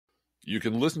You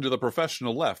can listen to The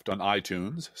Professional Left on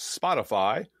iTunes,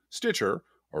 Spotify, Stitcher,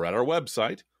 or at our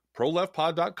website,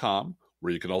 proleftpod.com,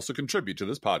 where you can also contribute to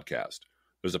this podcast.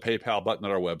 There's a PayPal button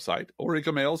at our website, or you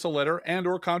can mail us a letter and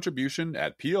or contribution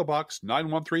at P.O. Box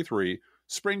 9133,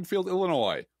 Springfield,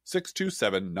 Illinois,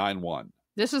 62791.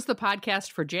 This is the podcast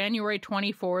for January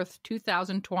 24th,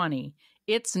 2020.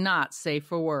 It's not safe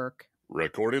for work.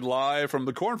 Recorded live from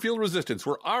the Cornfield Resistance,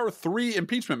 where our three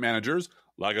impeachment managers,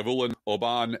 Lagavulin,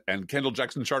 Oban, and Kendall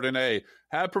Jackson Chardonnay,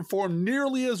 have performed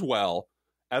nearly as well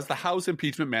as the House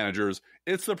impeachment managers.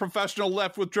 It's the Professional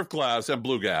Left with Driftglass and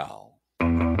Bluegal.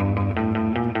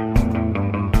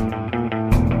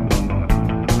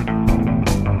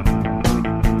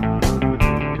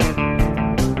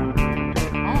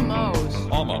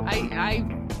 Almost.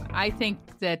 I think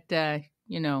that the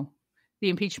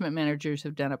impeachment managers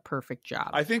have done a perfect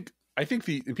job. I think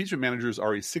the impeachment managers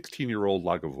are a 16-year-old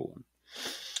Lagavulin.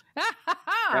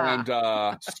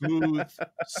 And smooth,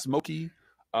 smoky,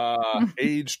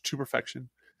 aged to perfection,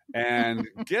 and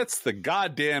gets the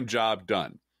goddamn job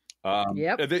done.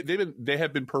 Yep. They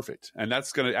have been perfect, and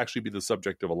that's going to actually be the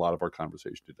subject of a lot of our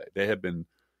conversation today. They have been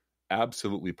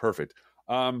absolutely perfect.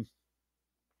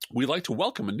 We'd like to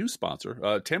welcome a new sponsor,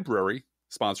 a temporary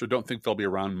sponsor. Don't think they'll be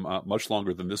around much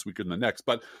longer than this week and the next.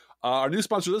 But our new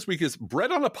sponsor this week is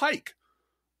Bread on a Pike.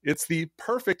 It's the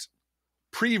perfect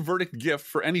pre-verdict gift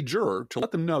for any juror to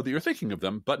let them know that you're thinking of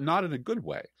them, but not in a good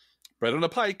way. Bread on a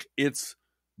Pike, it's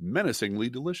menacingly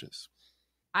delicious.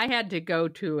 I had to go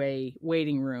to a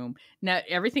waiting room. Now,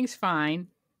 everything's fine.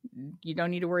 You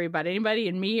don't need to worry about anybody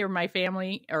and me or my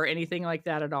family or anything like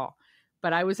that at all.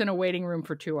 But I was in a waiting room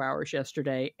for 2 hours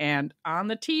yesterday, and on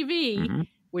the TV,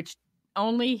 which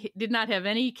only did not have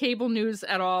any cable news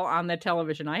at all on the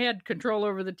television. I had control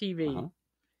over the TV.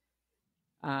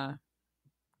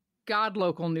 God,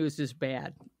 local news is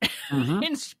bad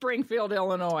in Springfield,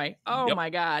 Illinois. Oh, my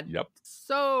God. Yep.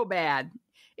 So bad.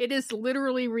 It is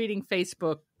literally reading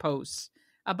Facebook posts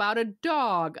about a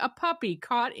dog, a puppy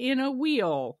caught in a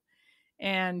wheel.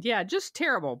 And yeah, just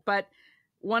terrible. But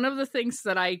one of the things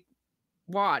that I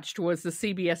watched was the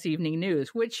CBS Evening News,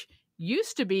 which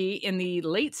used to be in the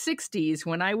late 60s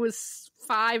when I was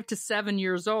 5 to 7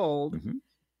 years old.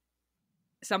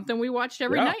 Something we watched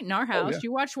every night in our house.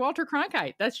 You watched Walter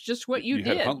Cronkite. That's just what you did.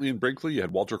 You had Huntley and Brinkley. You had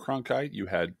Walter Cronkite. You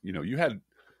had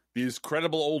these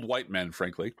credible old white men,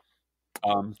 frankly,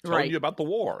 telling you about the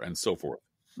war and so forth.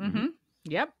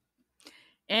 Yep.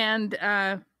 And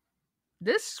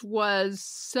this was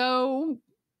so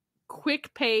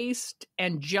quick-paced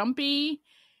and jumpy,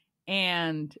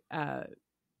 and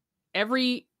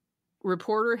every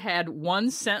reporter had one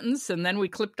sentence, and then we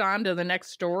clipped on to the next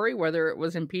story, whether it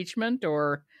was impeachment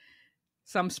or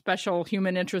some special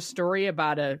human interest story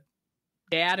about a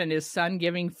dad and his son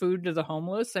giving food to the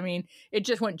homeless. I mean, it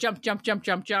just went jump, jump, jump,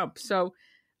 jump, jump. So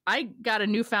I got a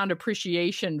newfound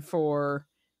appreciation for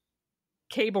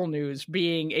cable news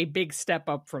being a big step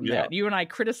up from that. You and I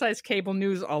criticize cable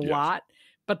news a lot,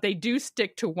 but they do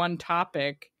stick to one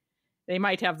topic. They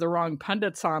might have the wrong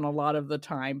pundits on a lot of the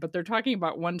time, but they're talking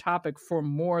about one topic for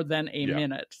more than a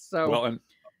minute. So, well, and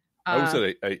I was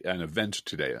at an event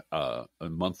today, a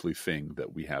monthly thing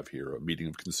that we have here, a meeting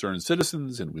of concerned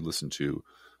citizens, and we listen to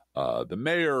the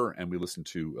mayor and we listen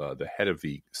to the head of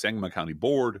the Sangamon County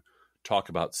Board talk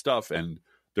about stuff, and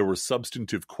there were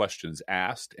substantive questions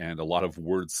asked, and a lot of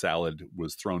word salad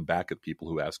was thrown back at people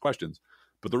who asked questions.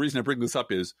 But the reason I bring this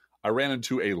up is I ran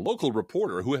into a local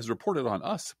reporter who has reported on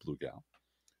us, Bluegal,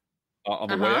 on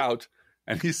the way out,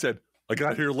 and he said, I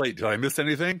got here late. Did I miss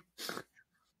anything?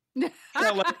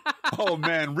 Like, oh,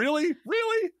 man, really?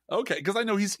 Really? Okay, because I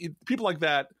know people like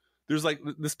that, there's like,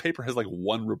 this paper has like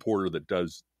one reporter that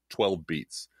does 12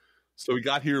 beats. So he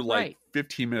got here like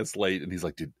 15 minutes late, and he's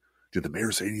like, did the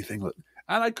mayor say anything?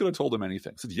 And I could have told him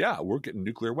anything. I said, yeah, we're getting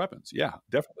nuclear weapons. Yeah,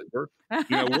 definitely.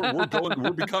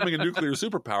 We're becoming a nuclear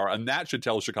superpower, and that should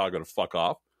tell Chicago to fuck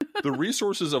off. The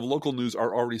resources of local news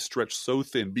are already stretched so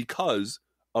thin because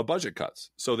of budget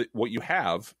cuts. So that what you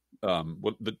have,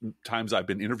 what the times I've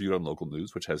been interviewed on local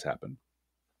news, which has happened,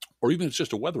 or even it's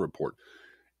just a weather report,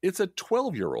 it's a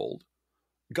 12-year-old,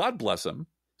 God bless him,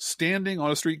 standing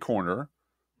on a street corner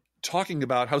talking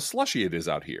about how slushy it is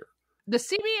out here. The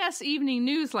CBS Evening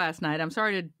News last night, I'm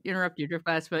sorry to interrupt you,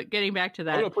 Driftglass, but getting back to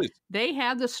that, no, please. They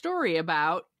had the story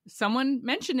about someone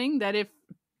mentioning that if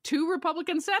two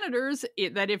Republican senators,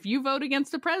 that if you vote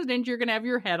against the president, you're going to have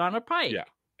your head on a pike. Yeah.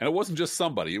 And it wasn't just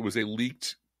somebody. It was a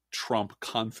leaked Trump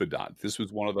confidant. This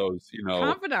was one of those,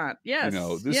 confidant. Yes.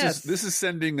 This is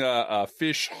sending a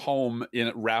fish home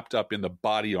wrapped up in the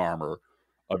body armor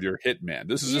of your hitman.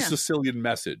 This is a Sicilian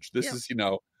message. This is,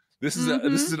 This is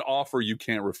this is an offer you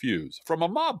can't refuse from a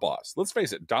mob boss. Let's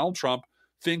face it, Donald Trump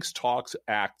thinks, talks,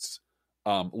 acts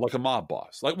like a mob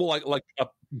boss, like a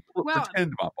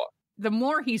pretend mob boss. The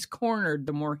more he's cornered,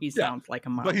 the more he sounds like a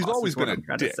mob boss. But he's always been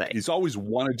a dick. He's always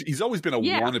been a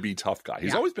wannabe tough guy.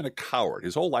 He's always been a coward.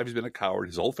 His whole life he's been a coward.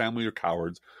 His whole family are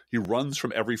cowards. He runs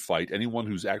from every fight. Anyone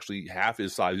who's actually half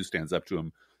his size who stands up to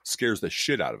him scares the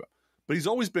shit out of him. But he's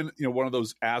always been, one of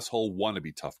those asshole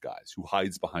wannabe tough guys who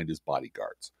hides behind his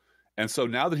bodyguards. And so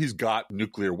now that he's got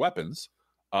nuclear weapons,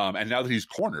 and now that he's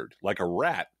cornered like a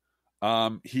rat,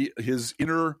 his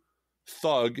inner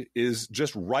thug is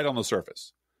just right on the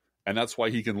surface. And that's why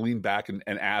he can lean back and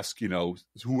ask,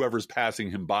 whoever's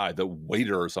passing him by, the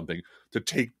waiter or something, to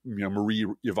take Marie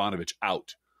Yovanovitch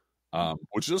out,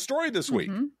 which is a story this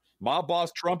week. Mob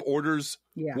boss Trump orders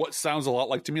what sounds a lot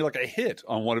like to me like a hit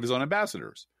on one of his own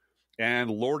ambassadors.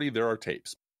 And Lordy, there are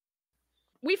tapes.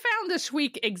 We found this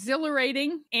week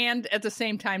exhilarating and at the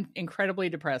same time incredibly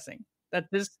depressing. That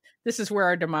this is where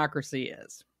our democracy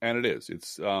is. And it is.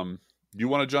 It's you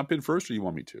want to jump in first or you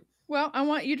want me to? Well, I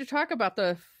want you to talk about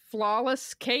the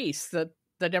flawless case that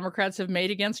the Democrats have made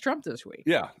against Trump this week.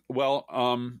 Yeah. Well,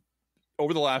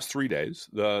 over the last 3 days,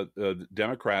 the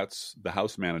Democrats, the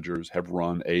House managers, have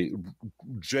run a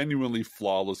genuinely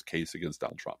flawless case against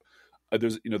Donald Trump.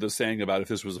 There's the saying about if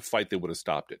this was a fight, they would have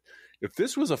stopped it. If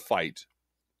this was a fight,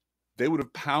 they would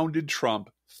have pounded Trump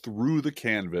through the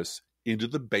canvas into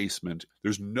the basement.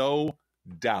 There's no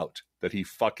doubt that he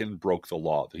fucking broke the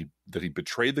law, that he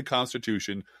betrayed the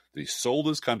Constitution, that he sold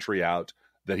his country out,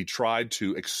 that he tried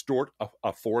to extort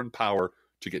a foreign power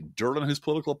to get dirt on his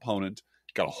political opponent,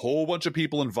 got a whole bunch of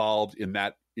people involved in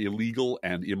that illegal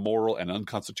and immoral and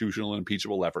unconstitutional and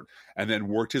impeachable effort, and then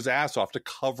worked his ass off to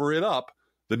cover it up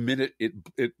the minute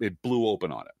it blew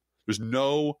open on him. There's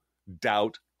no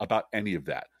doubt about any of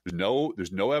that.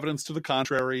 There's no evidence to the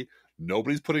contrary.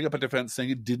 Nobody's putting up a defense saying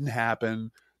it didn't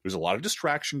happen. There's a lot of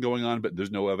distraction going on, but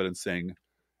there's no evidence saying.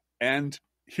 And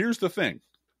here's the thing.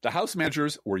 The House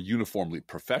managers were uniformly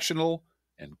professional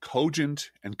and cogent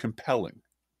and compelling.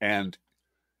 And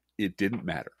it didn't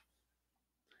matter.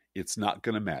 It's not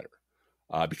going to matter.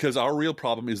 Because our real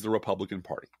problem is the Republican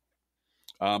Party.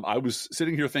 I was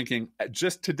sitting here thinking,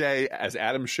 just today, as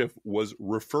Adam Schiff was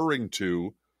referring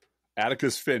to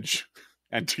Atticus Finch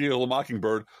and To Kill a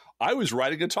Mockingbird, I was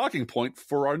writing a talking point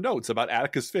for our notes about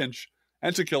Atticus Finch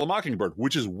and To Kill a Mockingbird,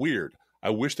 which is weird.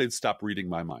 I wish they'd stop reading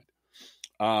my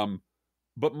mind.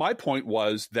 But my point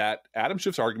was that Adam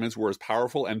Schiff's arguments were as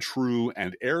powerful and true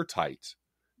and airtight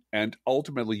and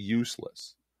ultimately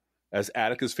useless as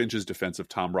Atticus Finch's defense of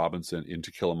Tom Robinson in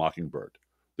To Kill a Mockingbird.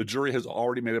 The jury has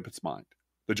already made up its mind.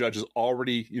 The judge is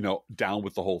already, down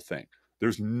with the whole thing.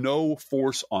 There's no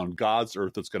force on God's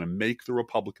earth that's going to make the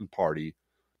Republican Party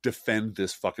defend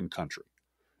this fucking country.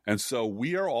 And so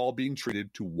we are all being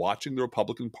treated to watching the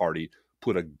Republican Party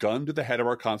put a gun to the head of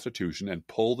our Constitution and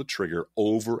pull the trigger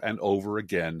over and over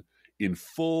again in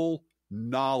full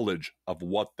knowledge of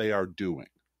what they are doing.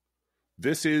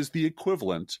 This is the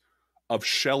equivalent of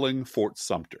shelling Fort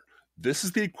Sumter. This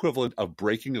is the equivalent of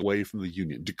breaking away from the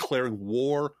Union, declaring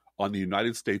war on the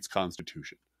United States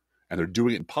Constitution. And they're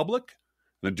doing it in public,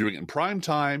 and they're doing it in prime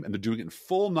time, and they're doing it in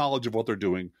full knowledge of what they're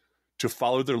doing to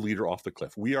follow their leader off the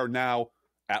cliff. We are now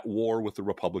at war with the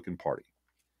Republican Party.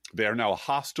 They are now a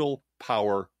hostile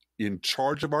power in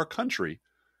charge of our country,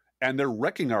 and they're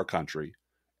wrecking our country,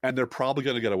 and they're probably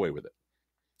going to get away with it.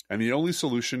 And the only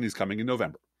solution is coming in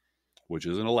November, which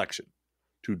is an election,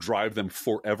 to drive them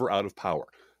forever out of power.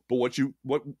 But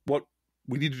what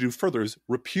we need to do further is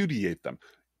repudiate them.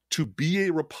 To be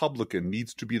a Republican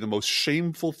needs to be the most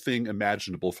shameful thing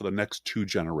imaginable for the next 2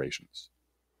 generations.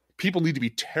 People need to be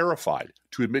terrified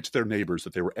to admit to their neighbors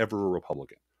that they were ever a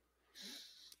Republican.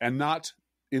 And not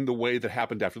in the way that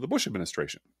happened after the Bush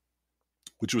administration,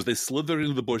 which was they slithered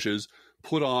into the bushes,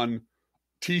 put on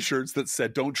T-shirts that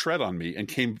said, "Don't tread on me," and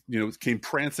came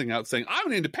prancing out saying, "I'm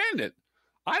an independent.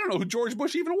 I don't know who George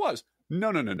Bush even was."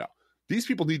 No. These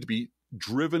people need to be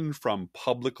driven from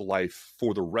public life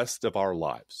for the rest of our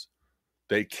lives.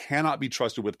 They cannot be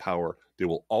trusted with power. They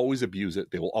will always abuse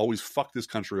it. They will always fuck this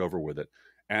country over with it.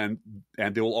 And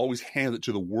they will always hand it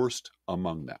to the worst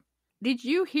among them. Did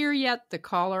you hear yet the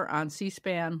caller on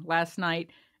C-SPAN last night?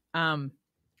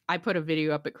 I put a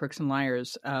video up at Crooks and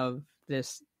Liars of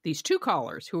these 2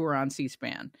 callers who were on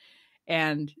C-SPAN.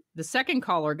 And the second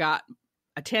caller got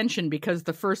attention because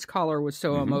the first caller was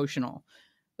so emotional.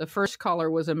 The first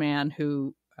caller was a man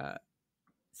who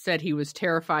said he was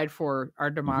terrified for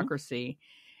our democracy.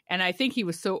 And I think he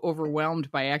was so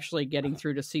overwhelmed by actually getting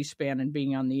through to C-SPAN and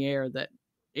being on the air that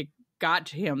it got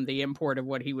to him the import of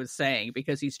what he was saying,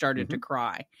 because he started to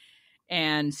cry.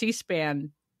 And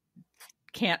C-SPAN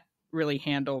can't really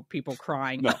handle people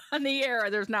crying on the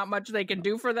air. There's not much they can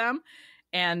do for them.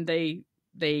 And they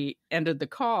ended the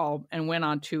call and went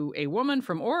on to a woman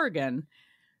from Oregon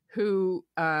who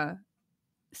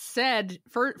said,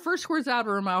 first words out of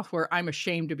her mouth were, "I'm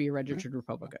ashamed to be a registered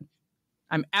Republican.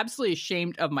 I'm absolutely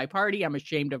ashamed of my party. I'm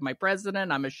ashamed of my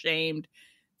president. I'm ashamed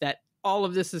that all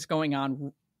of this is going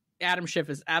on. Adam Schiff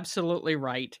is absolutely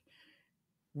right.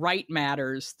 Right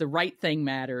matters. The right thing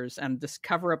matters. And this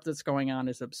cover-up that's going on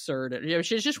is absurd."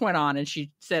 She just went on and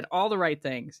she said all the right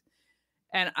things.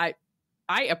 And I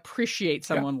appreciate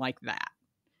someone like that.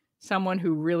 Someone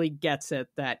who really gets it,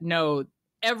 that no,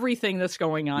 everything that's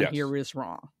going on here is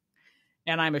wrong.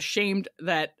 And I'm ashamed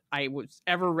that I was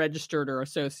ever registered or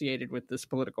associated with this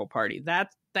political party.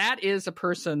 That is a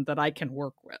person that I can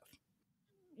work with.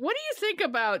 What do you think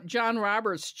about John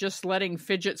Roberts just letting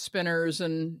fidget spinners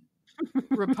and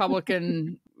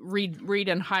Republican read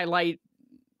and highlight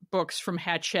books from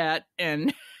Hachette?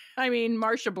 And I mean,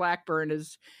 Marsha Blackburn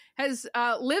has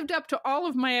lived up to all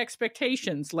of my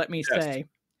expectations, let me say.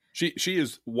 She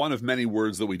is one of many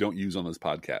words that we don't use on this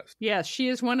podcast. Yes, she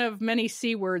is one of many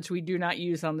C words we do not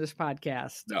use on this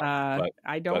podcast. No,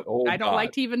 I don't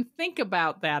like to even think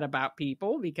about that about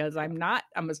people because I'm not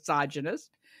a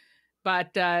misogynist.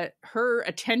 But her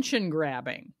attention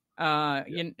grabbing,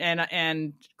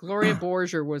 and Gloria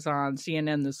Borger was on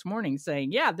CNN this morning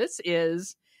saying, "Yeah, this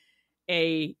is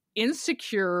a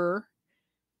insecure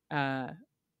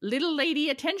little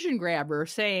lady attention grabber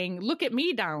saying, 'Look at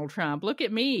me, Donald Trump. Look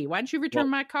at me. Why don't you return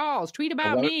my calls? Tweet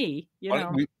about me.'"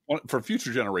 For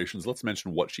future generations, let's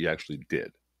mention what she actually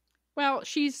did. Well,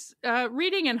 she's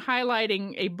reading and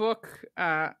highlighting a book,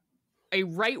 a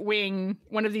right-wing,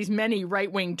 one of these many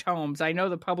right-wing tomes. I know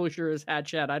the publisher is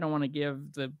Hachette. I don't want to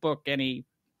give the book any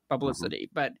publicity,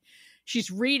 but she's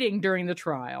reading during the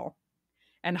trial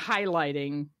and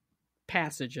highlighting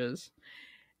passages.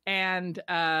 And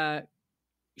then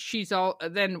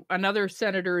another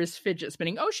senator is fidget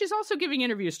spinning. Oh, she's also giving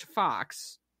interviews to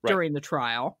Fox during the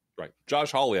trial. Right.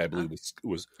 Josh Hawley, I believe,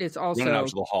 was also running out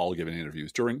to the hall giving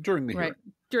interviews during the hearing.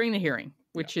 During the hearing,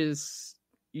 which is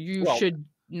should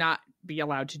not be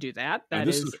allowed to do that. That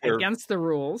is against the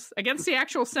rules, against the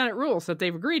actual Senate rules that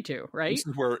they've agreed to, right? This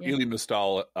is where Elie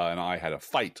Mystal and I had a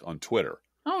fight on Twitter.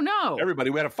 Oh, no. Everybody,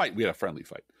 we had a fight. We had a friendly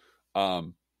fight.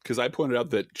 Because I pointed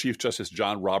out that Chief Justice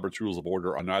John Roberts' rules of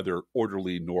order are neither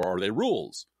orderly nor are they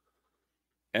rules.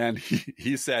 And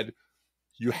he said,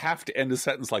 you have to end a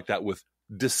sentence like that with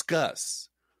discuss.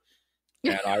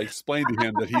 And I explained to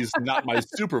him that he's not my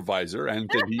supervisor and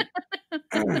that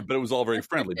but it was all very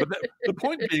friendly. But the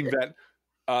point being that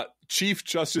Chief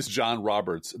Justice John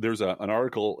Roberts, there's an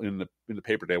article in the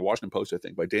paper today, Washington Post, I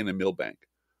think, by Dana Milbank,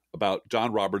 about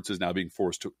John Roberts is now being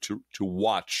forced to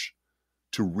watch,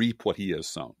 to reap what he has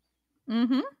sown.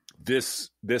 Mm-hmm. This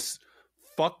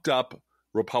fucked up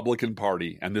Republican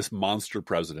Party and this monster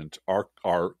president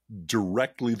are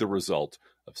directly the result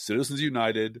of Citizens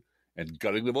United and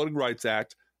gutting the Voting Rights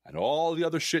Act and all the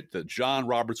other shit that John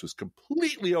Roberts was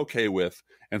completely okay with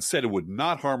and said it would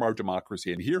not harm our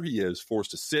democracy. And here he is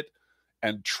forced to sit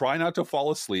and try not to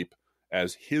fall asleep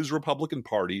as his Republican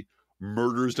Party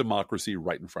murders democracy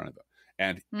right in front of him.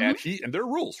 And and there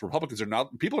are rules.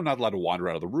 People are not allowed to wander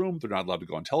out of the room. They're not allowed to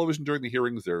go on television during the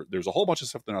hearings. There's a whole bunch of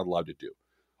stuff they're not allowed to do,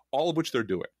 all of which they're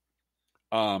doing.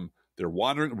 They're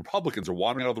wandering. Republicans are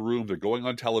wandering out of the room. They're going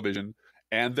on television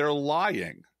and they're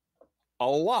lying a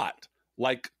lot.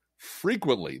 Like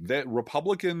frequently, that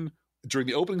Republican, during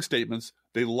the opening statements,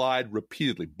 they lied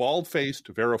repeatedly, bald-faced,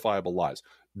 verifiable lies.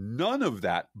 None of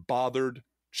that bothered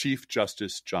Chief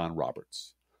Justice John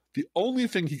Roberts. The only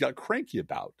thing he got cranky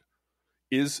about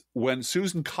is when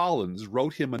Susan Collins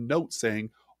wrote him a note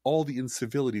saying all the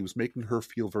incivility was making her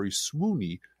feel very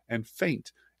swoony and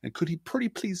faint. And could he pretty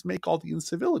please make all the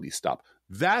incivility stop?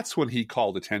 That's when he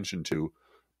called attention to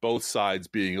both sides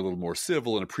being a little more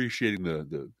civil and appreciating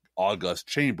the august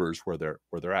chambers where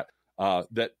they're at.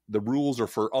 That the rules are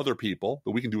for other people,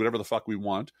 that we can do whatever the fuck we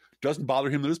want. Doesn't bother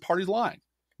him that his party's lying.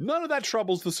 None of that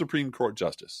troubles the Supreme Court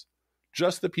justice.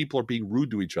 Just that people are being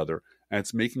rude to each other, and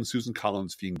it's making Susan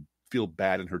Collins feel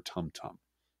bad in her tum-tum.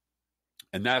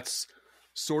 And that's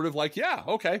sort of like, yeah,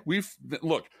 okay,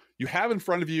 look, you have in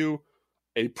front of you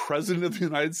a president of the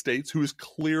United States who is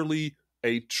clearly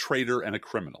a traitor and a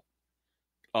criminal.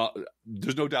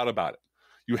 There's no doubt about it.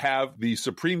 You have the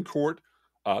Supreme Court,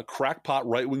 crackpot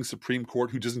right-wing Supreme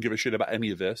Court who doesn't give a shit about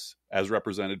any of this, as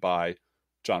represented by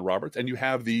John Roberts. And you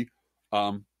have the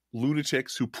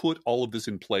lunatics who put all of this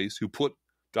in place, who put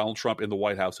Donald Trump in the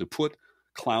White House, who put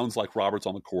clowns like Roberts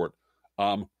on the court,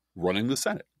 running the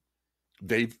Senate.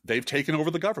 they've taken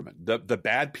over the government. The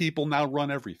bad people now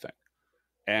run everything.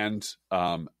 And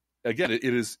again,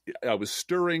 I was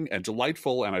stirring and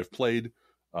delightful, and I've played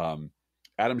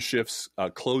Adam Schiff's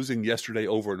closing yesterday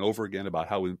over and over again about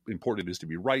how important it is to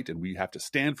be right, and we have to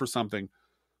stand for something.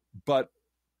 But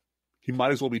he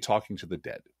might as well be talking to the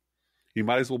dead. He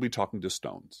might as well be talking to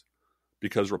stones,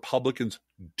 because Republicans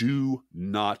do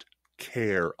not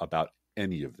care about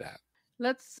any of that.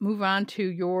 Let's move on to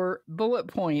your bullet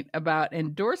point about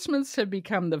endorsements have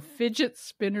become the fidget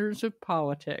spinners of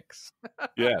politics.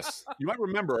 Yes. You might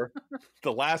remember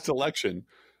the last election,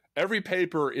 every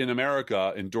paper in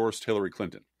America endorsed Hillary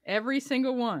Clinton. Every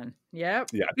single one. Yep.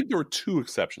 Yeah, I think there were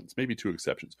maybe two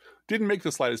exceptions. Didn't make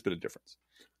the slightest bit of difference.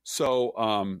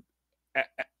 So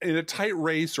in a tight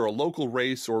race or a local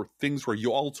race or things where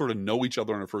you all sort of know each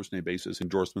other on a first-name basis,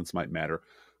 endorsements might matter.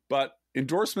 But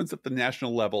endorsements at the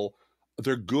national level,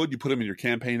 they're good. You put them in your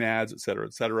campaign ads, et cetera,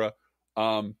 et cetera.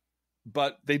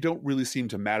 But they don't really seem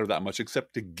to matter that much,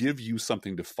 except to give you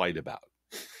something to fight about.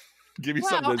 Give you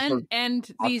something. And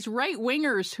these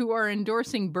right-wingers who are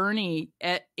endorsing Bernie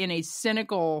in a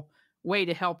cynical way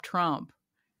to help Trump.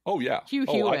 Oh, yeah. Hugh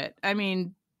Hewitt.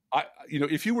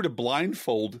 If you were to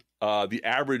blindfold the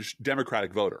average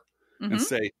Democratic voter and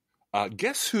say,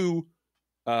 guess who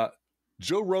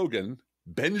Joe Rogan,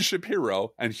 Ben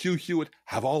Shapiro, and Hugh Hewitt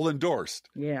have all endorsed.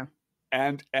 Yeah.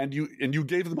 And you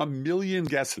gave them a million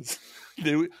guesses.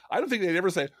 I don't think they'd ever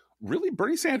say, really,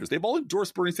 Bernie Sanders? They've all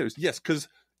endorsed Bernie Sanders. Yes, because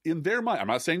in their mind, I'm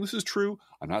not saying this is true.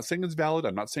 I'm not saying it's valid.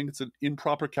 I'm not saying it's an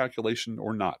improper calculation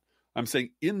or not. I'm saying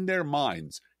in their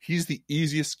minds, he's the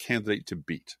easiest candidate to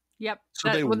beat. Yep. So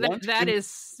that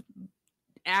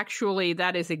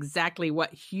is exactly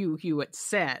what Hugh Hewitt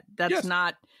said. That's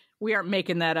not, we aren't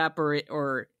making that up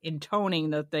or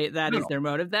intoning that is their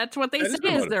motive. That's what they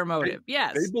say is their motive.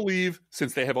 Yes. They believe,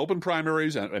 since they have open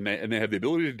primaries and they have the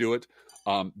ability to do it,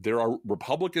 there are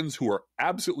Republicans who are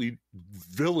absolutely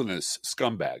villainous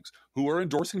scumbags who are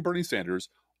endorsing Bernie Sanders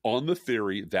on the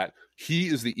theory that he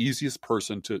is the easiest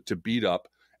person to beat up.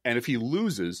 And if he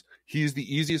loses, he's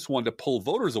the easiest one to pull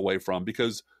voters away from,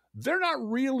 because they're not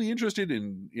really interested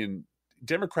in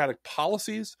Democratic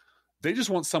policies. They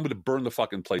just want someone to burn the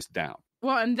fucking place down.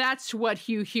 Well, and that's what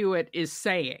Hugh Hewitt is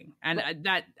saying. And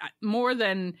that more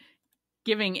than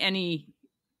giving any,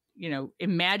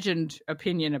 imagined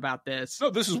opinion about this. No,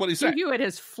 this is what he's saying. Hugh Hewitt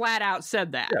has flat out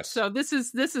said that. Yes. So this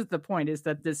is the point, is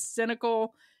that this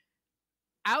cynical,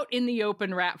 out in the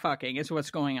open rat fucking is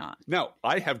what's going on. Now,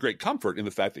 I have great comfort in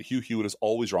the fact that Hugh Hewitt is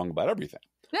always wrong about everything.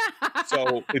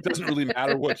 So it doesn't really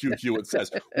matter what Hugh Hewitt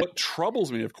says. What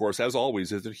troubles me, of course, as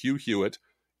always, is that Hugh Hewitt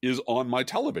is on my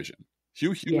television.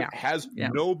 Hugh Hewitt has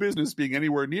no business being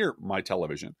anywhere near my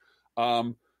television.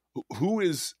 Who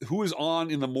is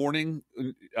on in the morning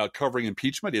covering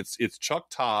impeachment? It's Chuck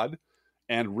Todd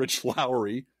and Rich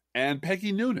Lowry and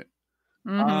Peggy Noonan.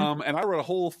 Mm-hmm. And I wrote a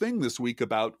whole thing this week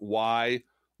about why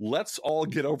let's all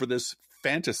get over this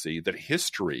fantasy that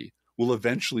history will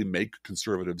eventually make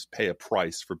conservatives pay a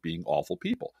price for being awful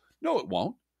people. No, it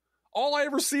won't. All I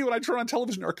ever see when I turn on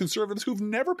television are conservatives who've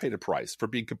never paid a price for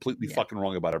being completely fucking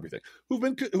wrong about everything, who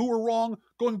were wrong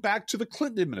going back to the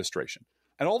Clinton administration,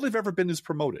 and all they've ever been is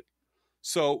promoted.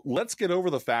 So let's get over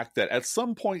the fact that at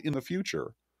some point in the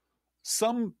future,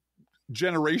 some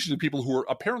generation of people who are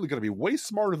apparently going to be way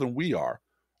smarter than we are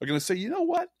going to say, you know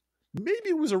what? Maybe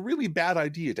it was a really bad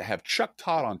idea to have Chuck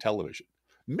Todd on television.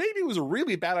 Maybe it was a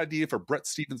really bad idea for Bret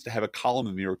Stephens to have a column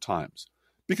in the New York Times,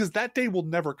 because that day will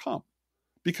never come.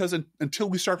 Because until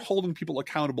we start holding people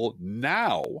accountable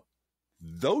now,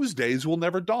 those days will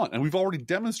never dawn. And we've already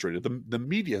demonstrated, the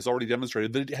media has already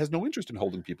demonstrated that it has no interest in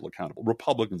holding people accountable,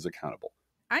 Republicans accountable.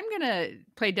 I'm going to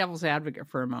play devil's advocate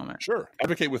for a moment. Sure.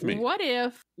 Advocate with me. What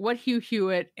if what Hugh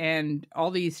Hewitt and all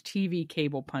these TV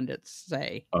cable pundits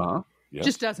say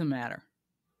just doesn't matter?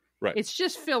 Right. It's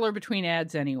just filler between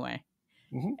ads anyway.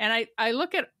 Mm-hmm. And I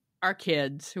look at our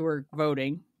kids who are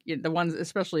voting, the ones,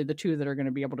 especially the two that are going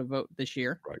to be able to vote this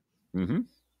year. Right.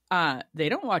 Mm-hmm. They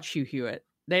don't watch Hugh Hewitt.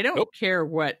 They don't care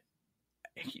what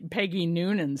Peggy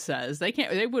Noonan says.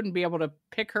 They wouldn't be able to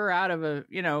pick her out of a,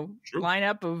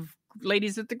 lineup of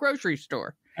ladies at the grocery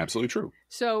store. Absolutely true.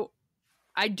 So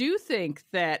I do think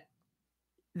that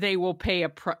they will pay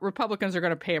Republicans are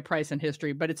going to pay a price in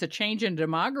history, but it's a change in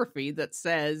demography that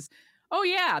says, oh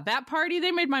yeah, that party,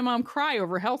 they made my mom cry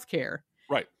over healthcare.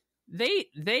 Right.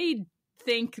 They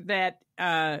think that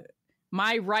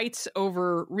my rights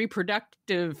over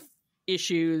reproductive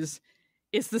issues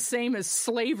is the same as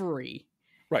slavery.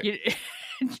 Right.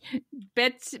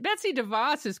 Betsy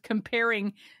DeVos is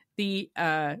comparing the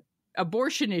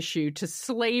abortion issue to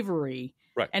slavery,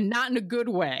 right, and not in a good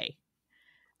way.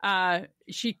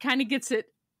 she kind of gets it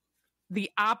the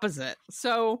opposite.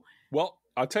 So, well,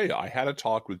 I'll tell you, I had a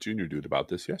talk with Junior Dude about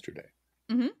this yesterday.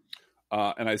 Mm-hmm.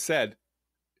 And I said,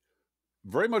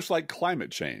 very much like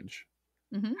climate change,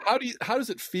 Mm-hmm. how does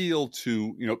it feel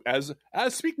to, as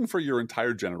speaking for your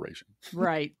entire generation,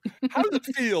 right? How does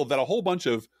it feel that a whole bunch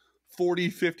of 40,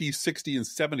 50, 60, and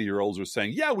 70-year-olds are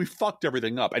saying, yeah, we fucked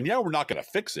everything up, and yeah, we're not going to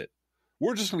fix it.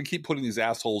 We're just going to keep putting these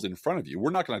assholes in front of you.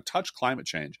 We're not going to touch climate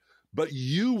change, but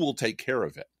you will take care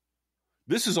of it.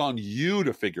 This is on you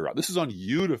to figure out. This is on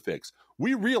you to fix.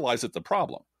 We realize it's a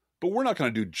problem, but we're not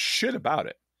going to do shit about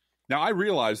it. Now, I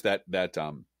realize that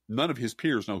none of his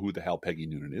peers know who the hell Peggy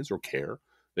Noonan is or care.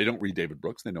 They don't read David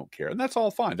Brooks. They don't care. And that's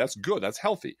all fine. That's good. That's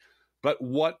healthy. But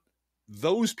what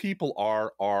those people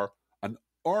are an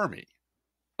army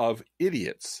of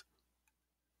idiots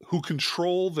who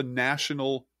control the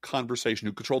national conversation,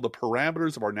 who control the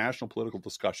parameters of our national political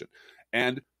discussion.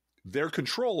 And their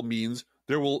control means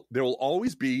there will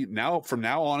always be, from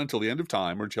now on until the end of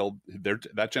time, or until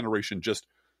that generation just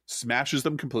smashes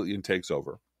them completely and takes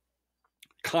over.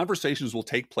 Conversations will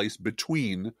take place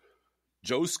between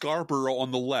Joe Scarborough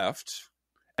on the left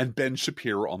and Ben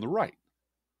Shapiro on the right.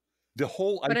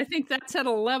 But I think that's at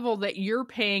a level that you're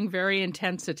paying very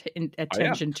intense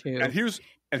attention to. And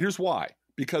here's why.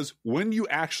 Because when you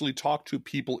actually talk to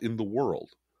people in the world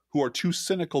who are too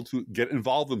cynical to get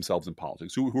involved themselves in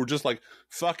politics, who are just like,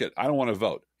 fuck it, I don't want to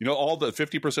vote. All the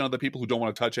 50% of the people who don't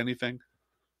want to touch anything,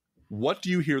 what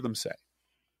do you hear them say?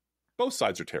 Both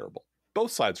sides are terrible.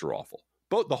 Both sides are awful.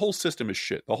 The whole system is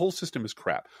shit. The whole system is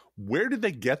crap. Where did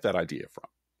they get that idea from?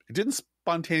 It didn't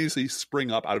spontaneously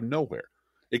spring up out of nowhere.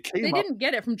 It came They up. didn't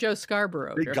get it from Joe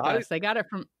Scarborough. They got it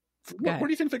from. Where do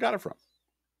you think they got it from?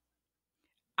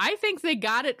 I think they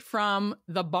got it from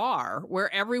the bar,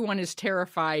 where everyone is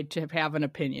terrified to have an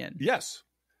opinion. Yes.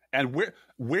 And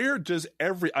where does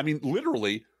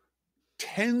literally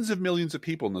tens of millions of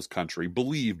people in this country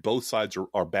believe both sides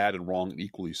are bad and wrong and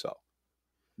equally so.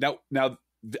 Now,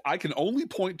 I can only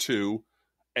point to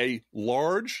a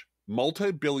large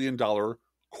multi-billion-dollar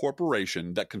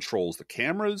corporation that controls the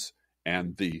cameras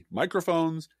and the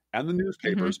microphones and the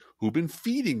newspapers who've been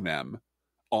feeding them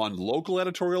on local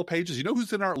editorial pages. You know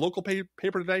who's in our local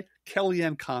paper today?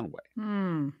 Kellyanne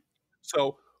Conway.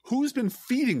 So who's been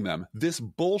feeding them this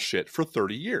bullshit for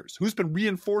 30 years? Who's been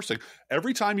reinforcing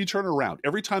every time you turn around,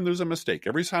 every time there's a mistake,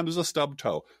 every time there's a stub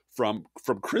toe, from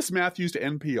Chris Matthews to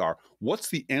NPR, what's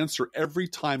the answer every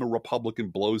time a Republican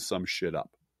blows some shit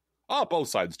up? Oh, both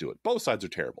sides do it. Both sides are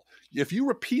terrible. If you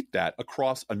repeat that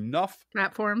across enough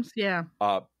platforms,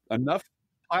 enough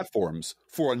platforms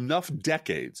for enough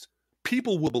decades,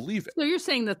 people will believe it. So you're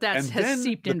saying that has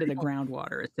seeped into the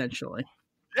groundwater, essentially.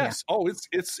 Yes. Yeah. Oh,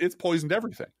 it's poisoned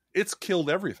everything. It's killed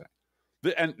everything.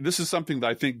 And this is something that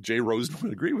I think Jay Rosen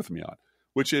would agree with me on,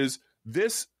 which is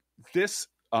this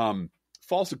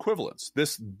false equivalence,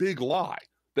 this big lie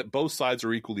that both sides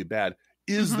are equally bad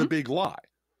is the big lie.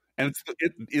 And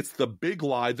it's the big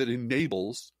lie that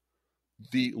enables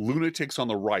the lunatics on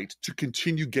the right to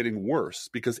continue getting worse,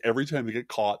 because every time they get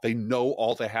caught, they know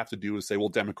all they have to do is say, well,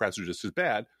 Democrats are just as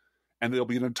bad. And there'll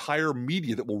be an entire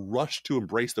media that will rush to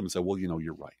embrace them and say, well,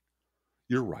 you're right.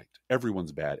 You're right.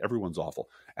 Everyone's bad. Everyone's awful.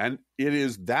 And it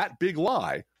is that big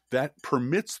lie that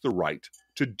permits the right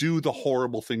to do the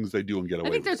horrible things they do and get away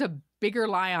with it. I think there's a bigger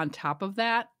lie on top of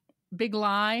that big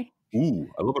lie. Ooh,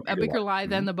 I love a bigger lie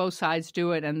than the both sides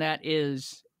do it, and that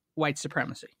is white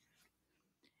supremacy.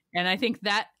 And I think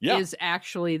that is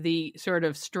actually the sort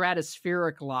of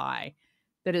stratospheric lie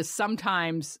that is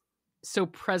sometimes so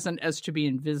present as to be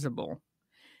invisible.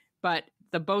 But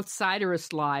the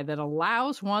both-siderist lie that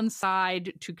allows one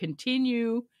side to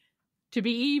continue to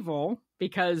be evil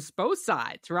because both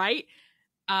sides, right?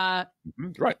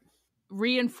 Right.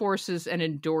 Reinforces and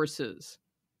endorses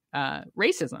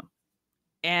racism.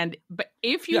 But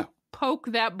if you poke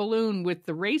that balloon with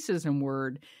the racism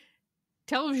word,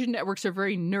 television networks are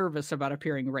very nervous about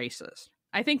appearing racist.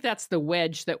 I think that's the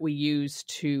wedge that we use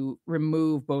to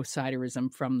remove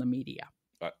both-siderism from the media.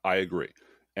 I agree.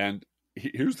 And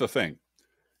here's the thing.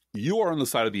 You are on the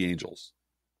side of the angels.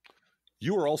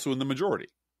 You are also in the majority.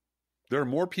 There are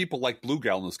more people like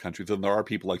Bluegal in this country than there are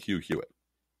people like Hugh Hewitt,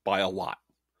 by a lot.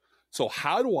 So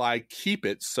how do I keep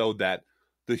it so that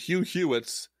the Hugh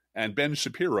Hewitts and Ben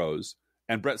Shapiro's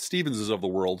and Brett Stevenses of the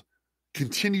world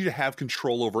continue to have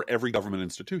control over every government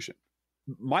institution?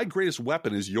 My greatest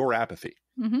weapon is your apathy.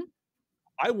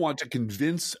 I want to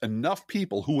convince enough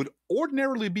people who would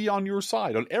ordinarily be on your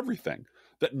side on everything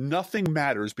that nothing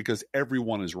matters because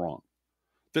everyone is wrong.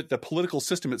 That the political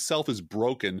system itself is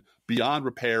broken beyond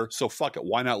repair, so fuck it.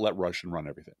 Why not let Russian run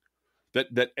everything?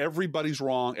 that everybody's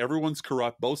wrong, everyone's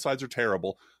corrupt, both sides are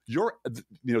terrible.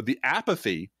 The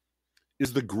apathy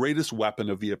is the greatest weapon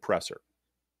of the oppressor.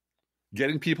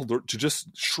 Getting people to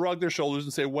just shrug their shoulders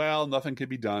and say, well, nothing can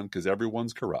be done because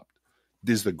everyone's corrupt.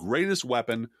 This is the greatest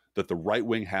weapon that the right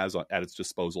wing has at its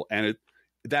disposal. And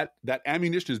that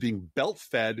ammunition is being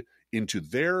belt-fed into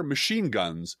their machine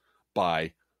guns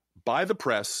by the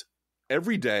press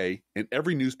every day in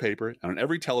every newspaper and on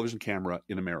every television camera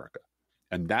in America.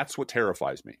 And that's what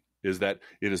terrifies me, is that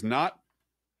it is not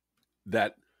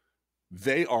that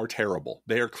they are terrible.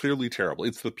 They are clearly terrible.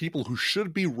 It's the people who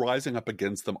should be rising up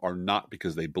against them are not,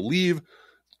 because they believe.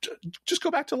 Just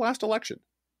go back to the last election.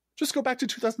 Just go back to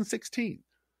 2016.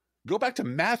 Go back to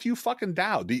Matthew fucking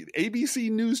Dowd, the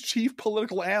ABC News chief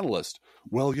political analyst.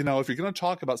 Well, if you're going to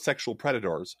talk about sexual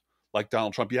predators like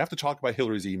Donald Trump, you have to talk about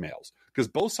Hillary's emails, because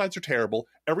both sides are terrible.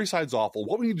 Every side's awful.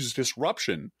 What we need is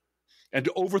disruption and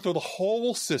to overthrow the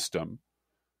whole system.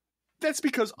 That's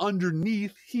because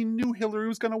underneath, he knew Hillary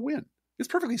was going to win. It's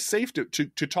perfectly safe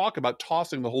to talk about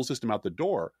tossing the whole system out the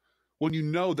door when you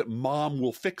know that mom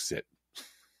will fix it.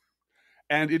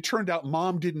 And it turned out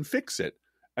mom didn't fix it,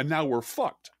 and now we're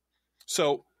fucked.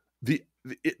 So the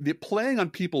playing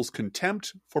on people's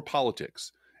contempt for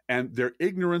politics and their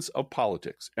ignorance of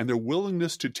politics and their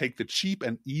willingness to take the cheap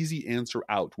and easy answer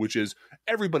out, which is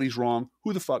everybody's wrong,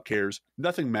 who the fuck cares,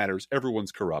 nothing matters,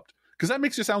 everyone's corrupt, because that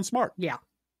makes you sound smart. Yeah.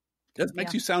 That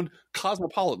makes you sound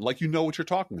cosmopolitan, like you know what you're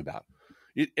talking about.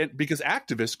 Because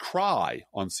activists cry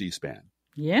on C-SPAN.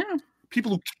 Yeah.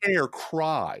 People who care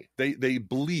cry. They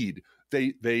bleed.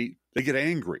 They get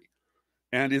angry.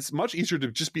 And it's much easier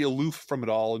to just be aloof from it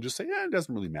all and just say, it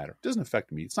doesn't really matter. It doesn't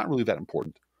affect me. It's not really that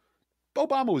important.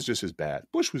 Obama was just as bad.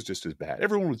 Bush was just as bad.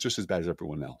 Everyone was just as bad as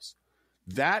everyone else.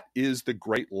 That is the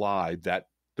great lie that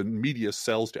the media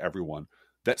sells to everyone.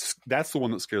 That's the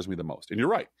one that scares me the most. And you're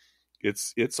right.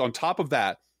 It's on top of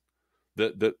that.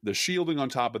 The shielding on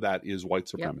top of that is white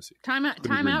supremacy. Yep.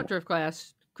 Time out,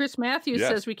 Driftglass. Chris Matthews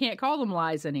says we can't call them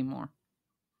lies anymore.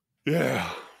 Yeah.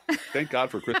 Thank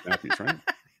God for Chris Matthews, right?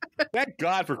 Thank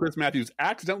God for Chris Matthews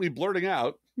accidentally blurting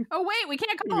out. Oh, wait, we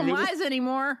can't call them lies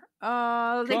anymore. They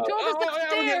told us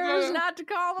upstairs not to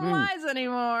call them lies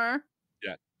anymore.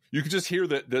 Yeah. You could just hear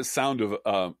the sound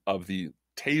of the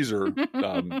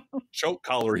taser choke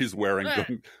collar he's wearing. Oh,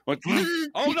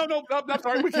 no,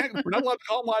 sorry, we're not allowed to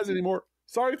call them lies anymore.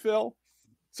 Sorry, Phil.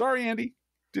 Sorry, Andy.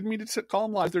 Didn't mean to call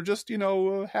them lies. They're just,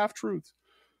 half-truths.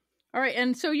 All right,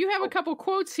 and so you have a couple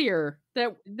quotes here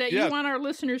that you want our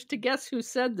listeners to guess who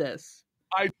said this.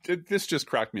 This just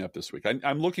cracked me up this week.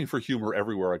 I'm looking for humor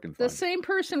everywhere I can find it. The same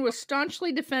person was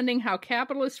staunchly defending how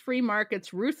capitalist free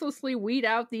markets ruthlessly weed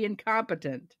out the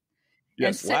incompetent.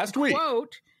 Yes, and last week.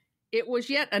 Quote, "It was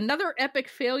yet another epic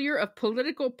failure of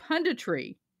political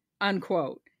punditry,"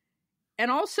 unquote.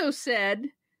 And also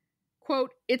said,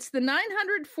 quote, "It's the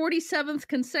 947th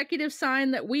consecutive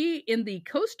sign that we in the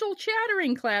coastal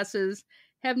chattering classes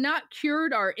have not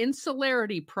cured our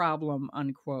insularity problem,"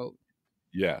 unquote.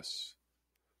 Yes.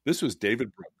 This was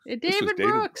David Brooks. David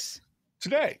Brooks.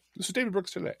 Today. This was David Brooks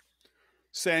today.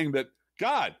 Saying that,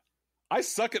 God, I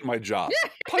suck at my job.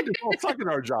 Pundits all suck at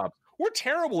our job. We're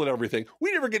terrible at everything.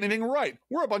 We never get anything right.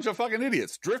 We're a bunch of fucking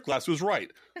idiots. Driftglass was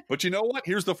right. But you know what?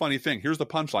 Here's the funny thing. Here's the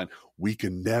punchline. We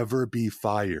can never be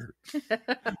fired.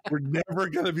 We're never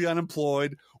going to be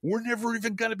unemployed. We're never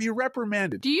even going to be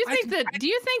reprimanded. Do you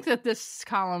think that this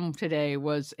column today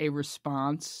was a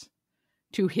response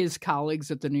to his colleagues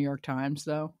at the New York Times,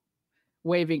 though?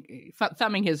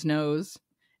 Thumbing his nose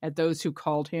at those who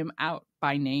called him out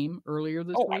by name earlier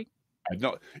this week? I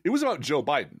know. It was about Joe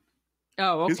Biden.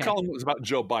 Oh, okay. His column was about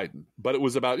Joe Biden, but it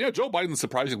was about, Joe Biden's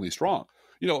surprisingly strong.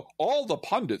 All the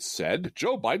pundits said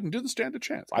Joe Biden didn't stand a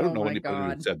chance. I don't know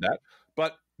anybody who said that,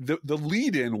 but the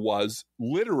lead-in was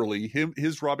literally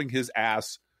his rubbing his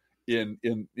ass in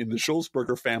the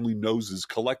Schulzberger family noses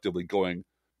collectively going,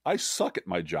 I suck at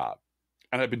my job,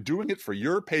 and I've been doing it for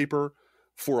your paper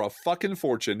for a fucking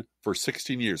fortune for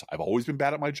 16 years. I've always been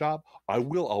bad at my job. I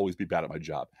will always be bad at my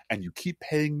job. And you keep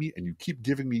paying me and you keep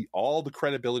giving me all the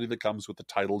credibility that comes with the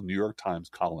title New York Times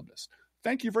columnist.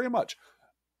 Thank you very much.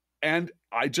 And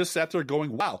I just sat there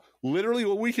going, wow, literally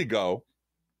a week ago,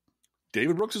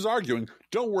 David Brooks is arguing,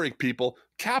 don't worry, people,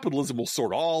 capitalism will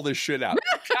sort all this shit out.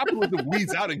 Capitalism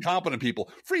weeds out incompetent people.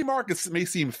 Free markets may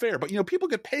seem fair, but, people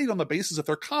get paid on the basis of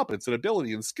their competence and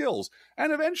ability and skills.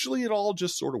 And eventually it all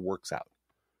just sort of works out.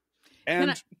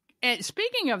 And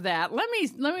speaking of that, let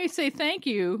me say thank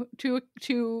you to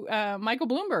Michael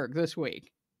Bloomberg this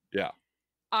week. Yeah.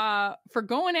 For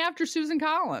going after Susan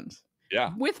Collins.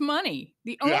 Yeah. With money.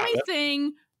 The only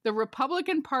thing the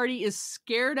Republican Party is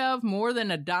scared of more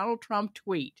than a Donald Trump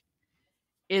tweet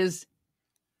is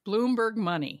Bloomberg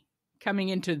money coming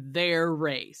into their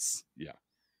race. Yeah.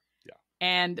 Yeah.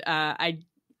 And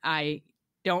I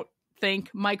don't think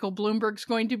Michael Bloomberg's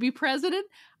going to be president.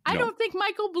 I don't think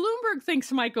Michael Bloomberg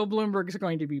thinks Michael Bloomberg's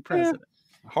going to be president.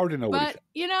 Hard to know. But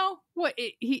you know what?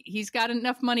 He's got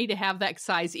enough money to have that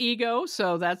size ego,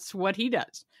 so that's what he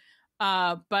does.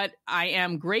 But I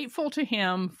am grateful to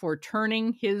him for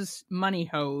turning his money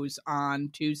hose on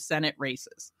to Senate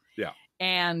races. Yeah.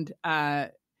 And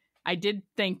I did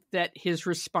think that his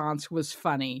response was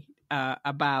funny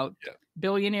about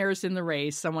billionaires in the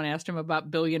race. Someone asked him about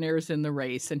billionaires in the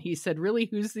race, and he said, really,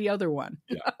 who's the other one?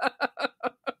 Yeah.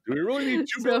 Do we really need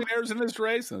two billionaires in this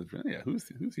race? Yeah, who's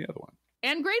the other one?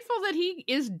 And grateful that he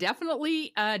is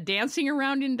definitely dancing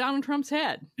around in Donald Trump's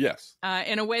head. Yes.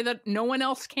 In a way that no one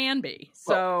else can be.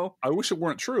 So well, I wish it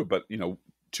weren't true, but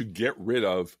to get rid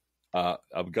of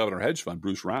Governor Hedge Fund,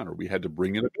 Bruce Rauner, we had to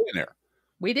bring in a billionaire.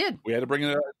 We did. We had to bring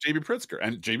in J.B. Pritzker.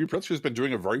 And J.B. Pritzker has been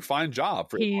doing a very fine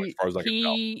job as far as I can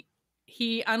tell.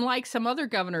 He, unlike some other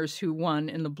governors who won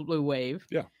in the blue wave,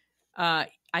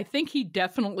 I think he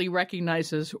definitely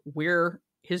recognizes where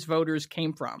his voters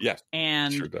came from. Yes,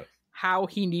 and sure does. How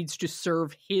he needs to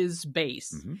serve his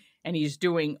base. Mm-hmm. And he's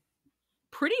doing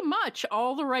pretty much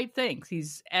all the right things.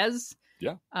 He's as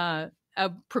a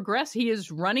progressive. He is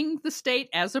running the state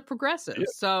as a progressive. Yeah.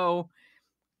 So,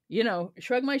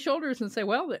 shrug my shoulders and say,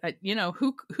 well,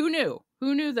 who knew?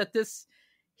 Who knew that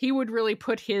he would really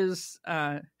put his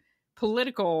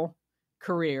political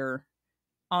career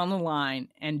on the line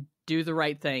and do the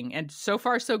right thing. And so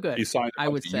far, so good. He signed I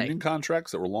would say union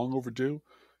contracts that were long overdue.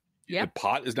 Yeah,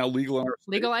 pot is now legal in our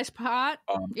state. Legalized pot.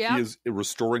 He is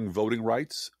restoring voting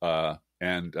rights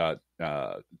and to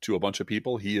a bunch of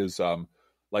people. He is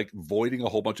voiding a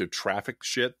whole bunch of traffic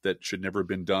shit that should never have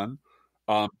been done.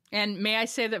 And may I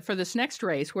say that for this next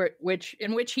race,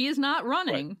 in which he is not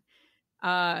running,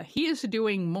 he is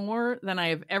doing more than I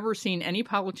have ever seen any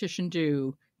politician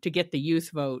do to get the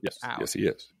youth vote out. Yes, he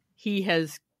is. He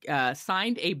has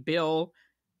signed a bill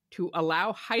to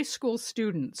allow high school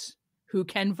students who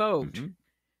can vote,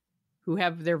 who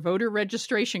have their voter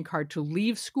registration card, to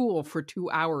leave school for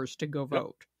 2 hours to go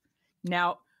vote.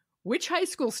 Now, which high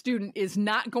school student is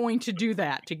not going to do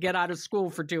that to get out of school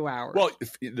for 2 hours? Well,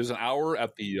 there's an hour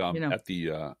at the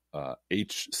HCI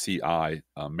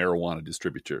marijuana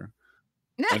distributor,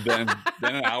 and then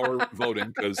an hour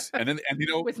voting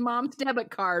with mom's debit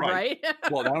card, right?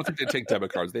 Well, I don't think they take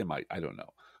debit cards. They might. I don't know.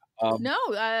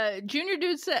 Junior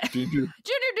Dude's an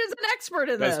expert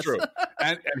in this. That's true.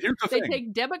 And here's the thing. They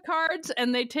take debit cards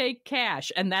and they take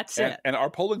cash, and that's it. And our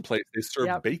polling place, they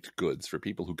serve baked goods for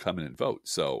people who come in and vote.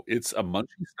 So it's a munchie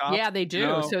stop. Yeah, they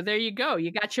do. So there you go. You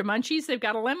got your munchies. They've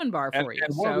got a lemon bar for you.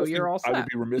 So you're all set. I would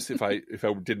be remiss if I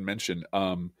didn't mention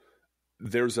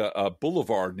there's a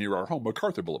boulevard near our home,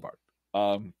 MacArthur Boulevard,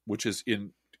 which is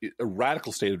in a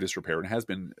radical state of disrepair and has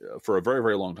been for a very,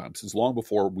 very long time, since long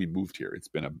before we moved here. It's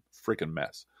been a freaking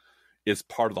mess. It's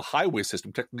part of the highway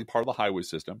system, technically part of the highway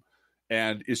system,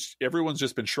 and everyone's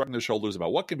just been shrugging their shoulders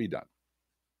about what can be done.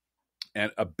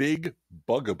 And a big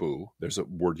bugaboo, there's a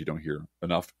word you don't hear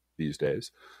enough these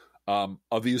days, of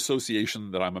the association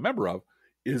that I'm a member of,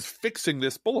 is fixing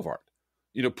this boulevard.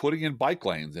 Putting in bike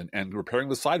lanes and repairing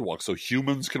the sidewalks so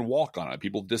humans can walk on it.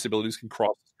 People with disabilities can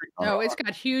cross the street. No, it's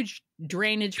got huge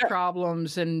drainage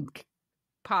problems and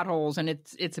potholes, and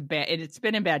it's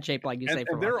been in bad shape, like you say.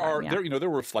 For there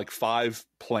were like 5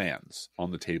 plans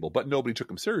on the table, but nobody took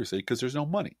them seriously because there's no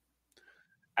money.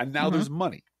 And now there's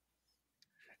money,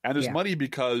 and there's money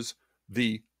because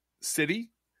the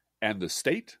city and the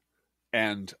state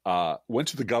and went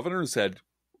to the governor and said,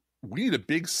 we need a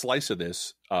big slice of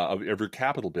this, of your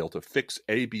capital bill to fix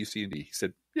A, B, C, and D. He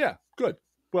said, yeah, good.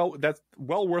 Well, that's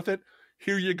well worth it.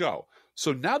 Here you go.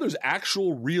 So now there's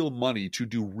actual real money to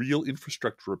do real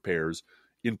infrastructure repairs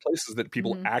in places that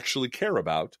people actually care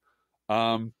about.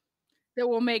 That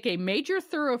will make a major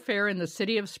thoroughfare in the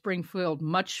city of Springfield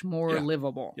much more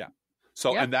livable. Yeah.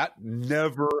 So, and that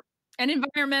never... And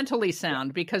environmentally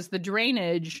sound, because the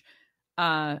drainage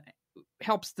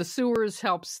helps the sewers,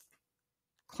 helps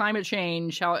climate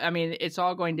change. It's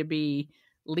all going to be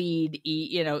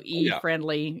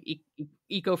friendly,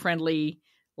 eco-friendly,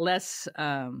 less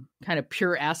kind of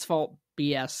pure asphalt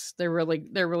BS.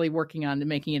 They're really working on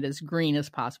making it as green as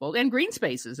possible, and green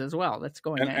spaces as well. That's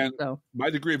going on. So my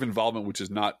degree of involvement, which is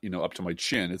not up to my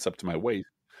chin, it's up to my waist,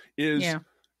 is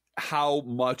how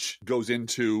much goes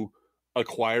into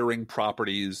acquiring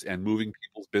properties and moving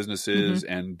people's businesses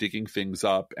and digging things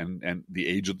up and the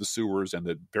age of the sewers and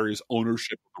the various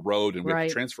ownership of the road. And we have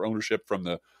to transfer ownership from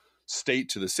the state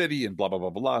to the city and blah, blah, blah,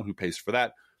 blah, who pays for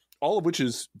that. All of which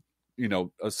is,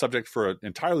 a subject for an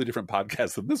entirely different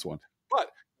podcast than this one. But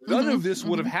none of this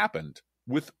would have happened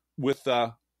with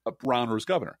Brown as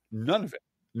governor. None of it.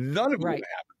 None of it would have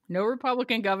happened. No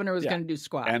Republican governor was going to do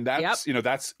squat. And that's,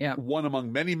 that's one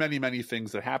among many, many, many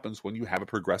things that happens when you have a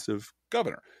progressive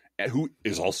governor who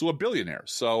is also a billionaire.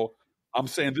 So I'm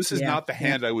saying this is not the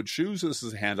hand I would choose. This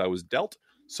is the hand I was dealt.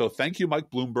 So thank you, Mike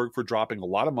Bloomberg, for dropping a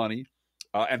lot of money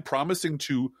and promising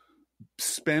to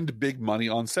spend big money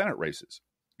on Senate races.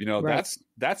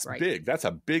 That's big. That's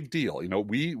a big deal.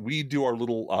 We do our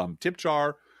little tip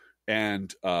jar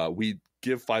and we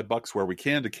give $5 where we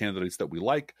can to candidates that we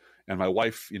like. And my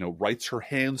wife, writes her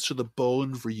hands to the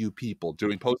bone for you people,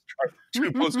 doing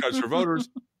postcards for voters.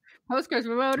 Postcards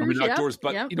for voters. Outdoors,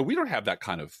 but we don't have that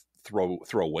kind of throw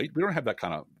weight. We don't have that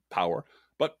kind of power.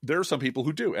 But there are some people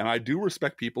who do, and I do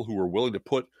respect people who are willing to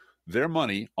put their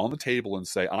money on the table and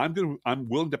say, I'm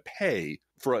willing to pay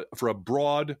for a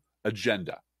broad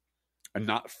agenda, and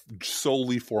not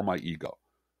solely for my ego.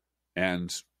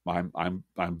 And I'm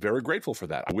very grateful for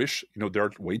that. I wish, there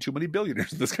are way too many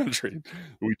billionaires in this country.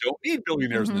 We don't need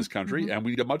billionaires in this country, and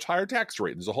we need a much higher tax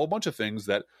rate. There's a whole bunch of things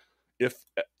that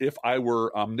if I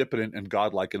were omnipotent and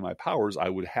godlike in my powers, I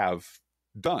would have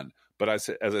done. But as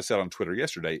I said on Twitter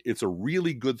yesterday, it's a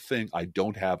really good thing I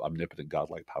don't have omnipotent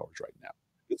godlike powers right now.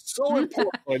 It's so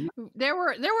important. There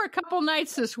were a couple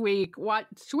nights this week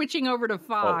switching over to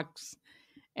Fox.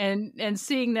 And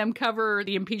seeing them cover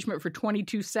the impeachment for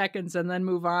 22 seconds and then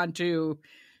move on to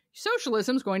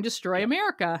socialism's going to destroy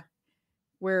America,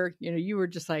 where, you were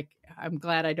just like, I'm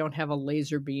glad I don't have a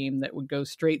laser beam that would go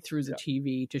straight through the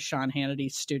TV to Sean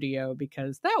Hannity's studio,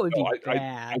 because that would be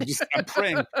bad. I'm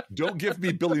praying, don't give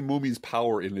me Billy Mooney's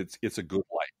power in It's a Good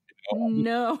Life.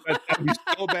 No. That'd be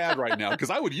so bad right now, because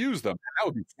I would use them. That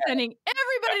would be bad. Sending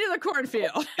everybody to the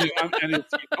cornfield. And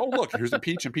it's, look, here's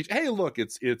impeach. Hey, look,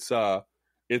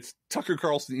 it's Tucker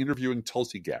Carlson interviewing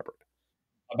Tulsi Gabbard.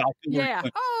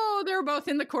 They're both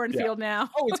in the cornfield now.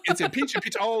 It's impeach.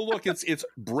 Oh, look, it's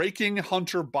breaking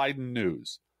Hunter Biden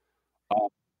news.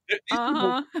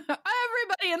 Everybody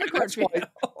in the cornfield.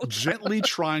 Gently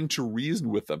trying to reason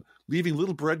with them, leaving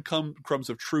little breadcrumbs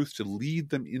of truth to lead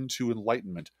them into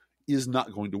enlightenment is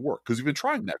not going to work, because we've been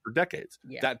trying that for decades.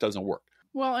 That doesn't work.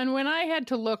 Well, and when I had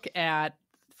to look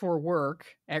for work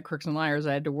at Crooks and Liars,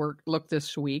 I had to look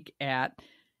this week at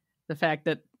the fact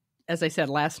that, as I said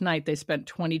last night, they spent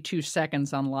 22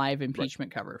 seconds on live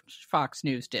impeachment coverage. Fox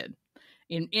News did.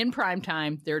 In prime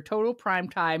time, their total prime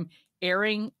time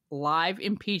airing live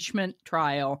impeachment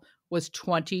trial was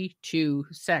 22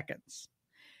 seconds.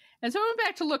 And so I went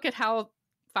back to look at how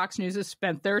Fox News has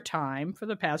spent their time for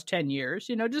the past 10 years,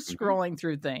 just scrolling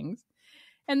through things.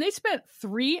 And they spent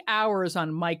 3 hours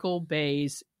on Michael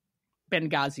Bay's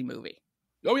Benghazi movie.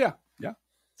 Oh, yeah.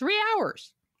 3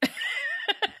 hours.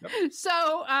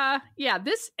 So,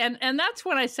 this, and that's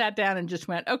when I sat down and just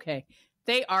went, okay,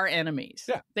 they are enemies.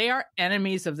 Yeah. They are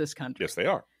enemies of this country. Yes, they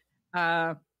are.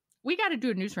 We got to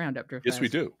do a news roundup. Yes, we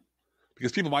do.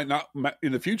 Because people might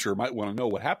in the future might want to know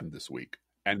what happened this week.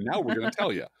 And now we're going to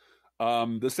tell you.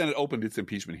 The Senate opened its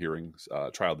impeachment hearings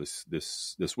trial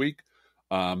this week.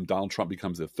 Donald Trump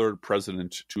becomes the third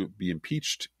president to be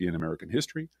impeached in American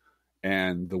history,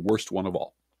 and the worst one of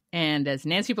all. And as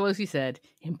Nancy Pelosi said,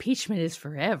 impeachment is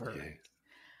forever. Yes.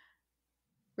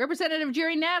 Representative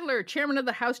Jerry Nadler, chairman of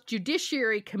the House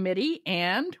Judiciary Committee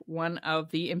and one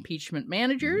of the impeachment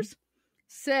managers,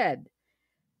 said,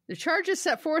 the charges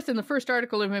set forth in the first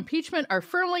article of impeachment are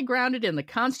firmly grounded in the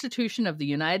Constitution of the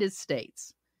United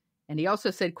States. And he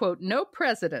also said, quote, no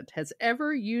president has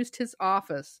ever used his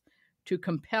office to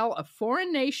compel a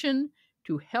foreign nation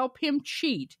to help him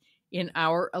cheat in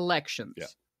our elections. Yeah.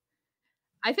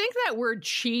 I think that word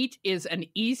cheat is an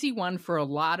easy one for a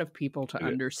lot of people to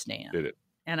understand. Did it.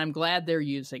 And I'm glad they're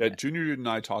using it. Junior and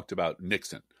I talked about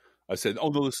Nixon. I said, oh,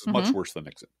 no, this is much worse than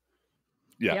Nixon.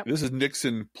 Yeah, this is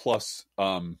Nixon plus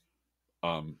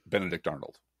Benedict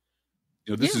Arnold.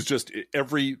 This is just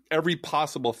every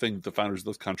possible thing that the founders of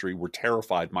this country were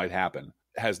terrified might happen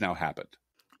has now happened.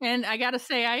 And I got to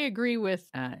say, I agree with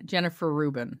Jennifer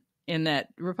Rubin in that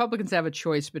Republicans have a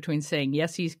choice between saying,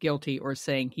 yes, he's guilty, or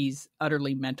saying he's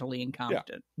utterly mentally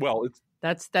incompetent. Yeah. Well,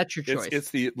 that's your choice.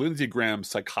 It's the Lindsey Graham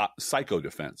psycho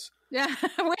defense. Yeah,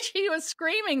 which he was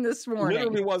screaming this morning.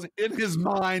 Literally was. In his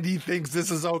mind, he thinks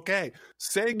this is okay.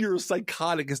 Saying you're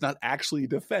psychotic is not actually a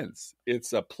defense.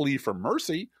 It's a plea for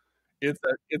mercy.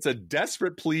 It's a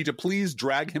desperate plea to please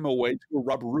drag him away to a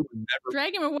rubber room and never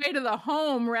drag him away to the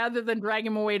home rather than drag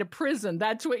him away to prison.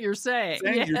 That's what you're saying.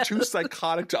 Yes. You're too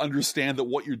psychotic to understand that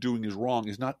what you're doing is wrong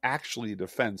is not actually a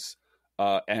defense.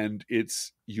 And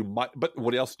but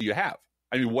what else do you have?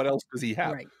 I mean, what else does he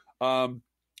have? Right.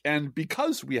 And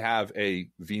because we have a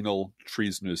venal,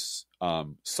 treasonous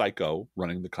psycho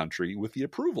running the country with the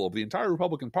approval of the entire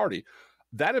Republican Party,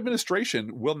 that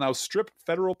administration will now strip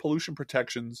federal pollution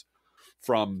protections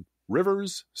from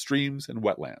rivers, streams, and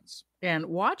wetlands. And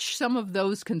watch some of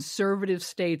those conservative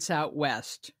states out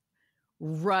west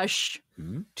rush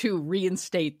to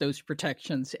reinstate those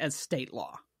protections as state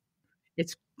law.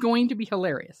 It's going to be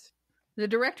hilarious. The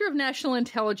Director of National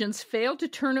Intelligence failed to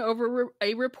turn over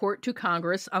a report to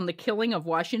Congress on the killing of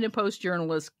Washington Post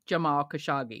journalist Jamal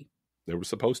Khashoggi. They were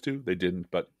supposed to. They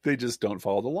didn't, but they just don't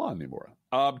follow the law anymore.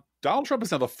 Donald Trump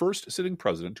is now the first sitting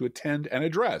president to attend and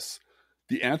address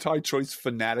the anti-choice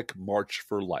fanatic March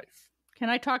for Life. Can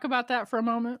I talk about that for a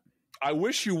moment? I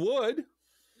wish you would.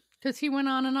 Because he went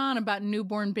on and on about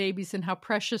newborn babies and how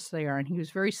precious they are, and he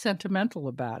was very sentimental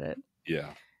about it. Yeah.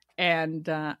 And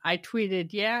I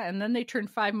tweeted, and then they turn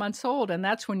 5 months old, and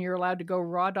that's when you're allowed to go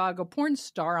raw dog a porn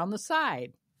star on the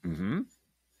side.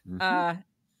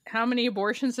 How many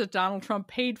abortions that Donald Trump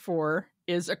paid for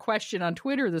is a question on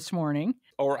Twitter this morning.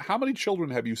 Or how many children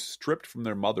have you stripped from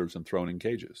their mothers and thrown in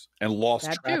cages and lost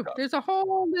track of? There's a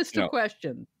whole list of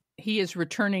questions. He is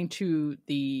returning to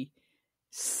the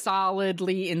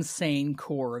solidly insane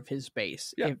core of his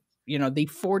base. Yeah. The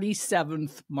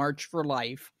 47th March for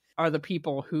Life are the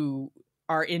people who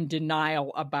are in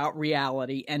denial about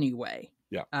reality anyway.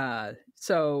 Yeah.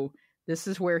 So this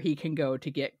is where he can go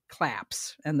to get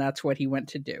claps, and that's what he went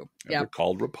to do. They're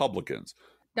called Republicans.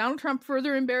 Donald Trump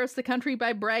further embarrassed the country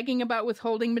by bragging about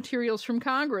withholding materials from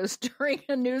Congress during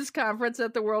a news conference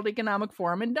at the World Economic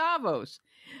Forum in Davos.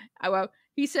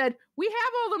 He said, "We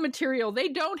have all the material. They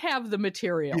don't have the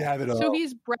material." We have it all. So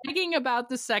he's bragging about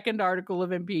the second article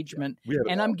of impeachment,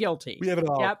 and I'm guilty. We have it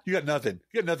all. Yep. You got nothing.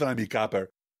 You got nothing on me,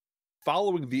 copper.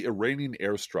 Following the Iranian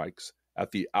airstrikes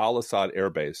at the Al-Assad air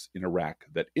base in Iraq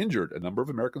that injured a number of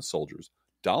American soldiers,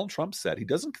 Donald Trump said he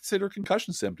doesn't consider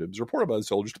concussion symptoms reported by the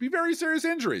soldiers to be very serious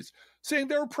injuries, saying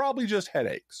they were probably just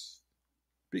headaches.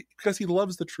 Because he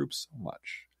loves the troops so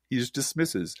much. He just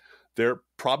dismisses their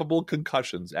probable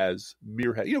concussions as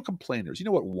mere complainers. You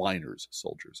know what whiners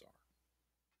soldiers are.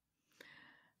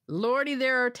 Lordy,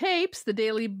 there are tapes. The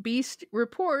Daily Beast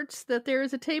reports that there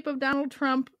is a tape of Donald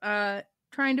Trump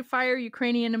trying to fire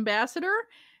Ukrainian ambassador,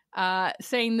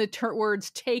 saying the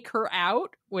words "take her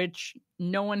out," which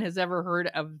no one has ever heard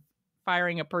of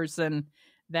firing a person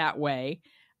that way.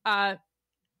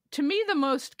 To me, the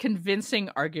most convincing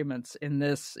arguments in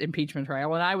this impeachment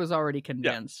trial, and I was already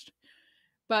convinced,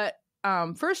 but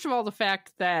first of all, the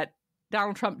fact that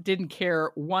Donald Trump didn't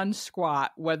care one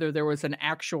squat whether there was an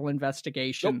actual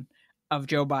investigation of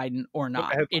Joe Biden or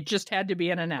not. It just had to be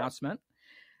an announcement.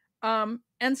 And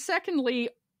secondly,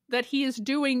 that he is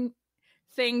doing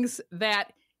things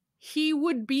that he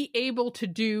would be able to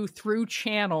do through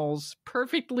channels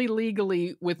perfectly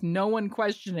legally with no one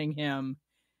questioning him.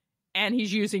 And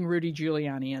he's using Rudy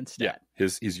Giuliani instead. Yeah,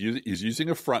 he's using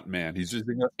a front man. He's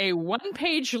using a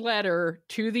one-page letter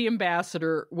to the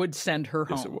ambassador would send her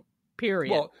home.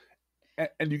 Period. Well,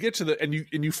 and you get to and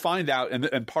you find out,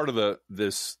 and part of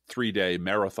this 3-day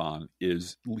marathon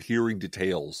is hearing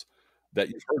details that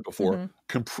you've heard before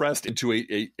compressed into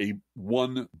a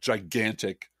one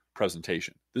gigantic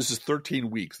presentation. This is 13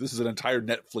 weeks. This is an entire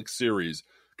Netflix series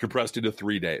compressed into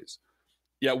 3 days.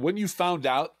 Yeah, when you found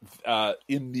out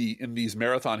in these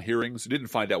marathon hearings, you didn't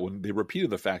find out when they repeated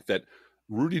the fact that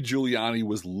Rudy Giuliani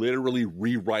was literally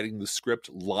rewriting the script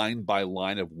line by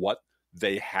line of what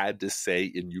they had to say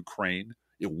in Ukraine.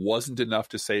 It wasn't enough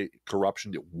to say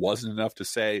corruption. It wasn't enough to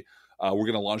say we're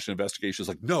going to launch an investigation. It's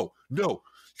like, no, you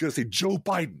got to say Joe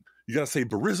Biden. You got to say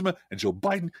Burisma and Joe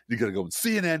Biden. You got to go on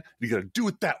CNN. And you got to do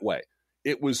it that way.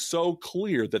 It was so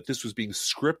clear that this was being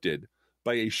scripted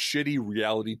by a shitty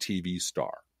reality TV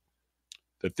star.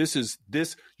 That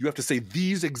you have to say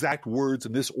these exact words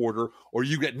in this order or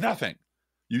you get nothing.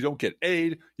 You don't get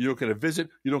aid, you don't get a visit,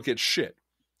 you don't get shit.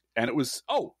 And it was,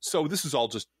 so this is all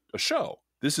just a show.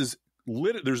 There's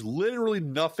literally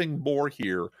nothing more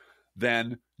here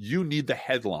than you need the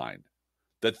headline.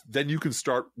 That then you can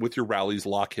start with your rallies,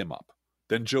 lock him up.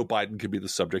 Then Joe Biden can be the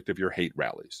subject of your hate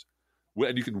rallies.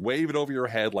 And you can wave it over your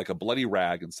head like a bloody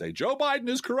rag and say, Joe Biden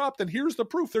is corrupt, and here's the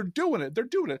proof. They're doing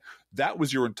it. That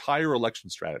was your entire election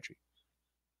strategy.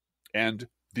 And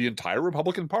the entire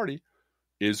Republican Party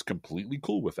is completely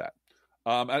cool with that.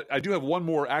 I do have one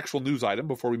more actual news item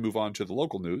before we move on to the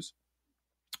local news.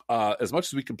 as much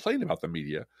as we complain about the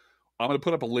media, I'm going to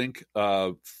put up a link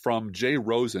from Jay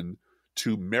Rosen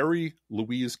to Mary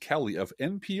Louise Kelly of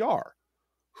NPR,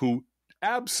 who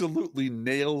absolutely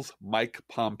nails Mike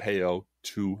Pompeo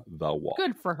to the wall.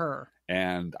 Good for her.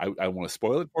 And I want to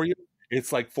spoil it for you.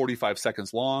 It's like 45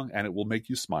 seconds long, and it will make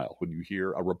you smile when you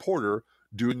hear a reporter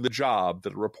doing the job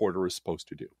that a reporter is supposed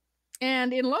to do.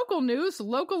 And in local news,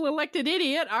 local elected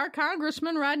idiot, our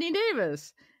Congressman Rodney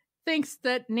Davis, thinks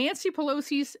that Nancy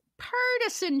Pelosi's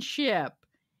partisanship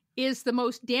is the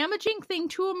most damaging thing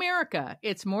to America.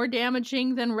 It's more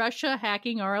damaging than Russia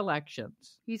hacking our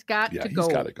elections. He's got to go. He's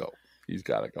got to go. He's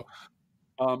got to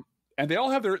go. And they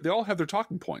all have their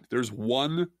talking point. There's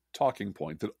one talking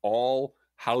point that all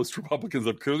House Republicans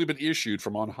have clearly been issued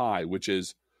from on high, which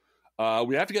is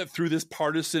we have to get through this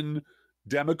partisan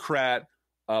Democrat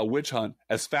witch hunt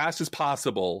as fast as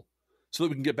possible so that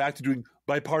we can get back to doing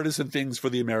bipartisan things for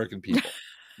the American people.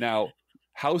 Now,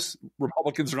 House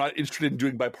Republicans are not interested in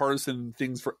doing bipartisan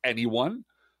things for anyone.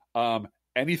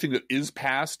 Anything that is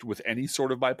passed with any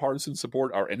sort of bipartisan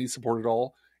support or any support at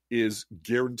all is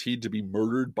guaranteed to be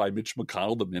murdered by Mitch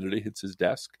McConnell the minute it hits his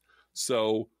desk.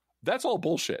 So that's all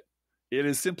bullshit. It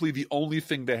is simply the only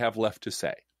thing they have left to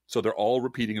say. So they're all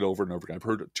repeating it over and over again. I've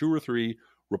heard 2 or 3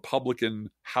 Republican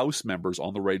House members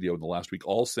on the radio in the last week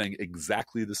all saying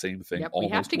exactly the same thing. Yep, we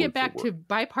have to get back to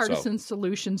bipartisan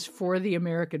solutions for the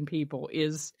American people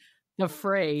is the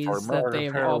phrase that they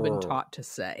have all been taught to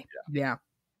say. Yeah.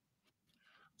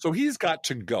 So he's got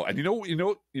to go. And you know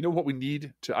what we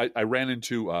need to. I ran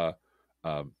into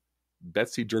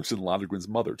Betsy Dirksen Lodegren's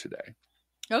mother today.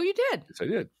 Oh, you did? Yes, I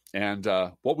did. And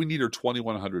what we need are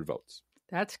 2,100 votes.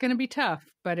 That's going to be tough,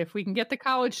 but if we can get the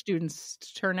college students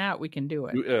to turn out, we can do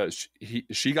it.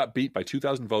 She got beat by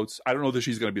 2,000 votes. I don't know that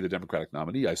she's going to be the Democratic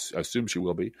nominee. I assume she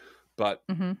will be, but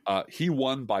he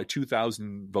won by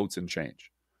 2,000 votes and change.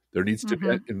 There needs to be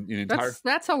an entire.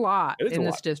 That's a lot in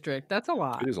this district. That's a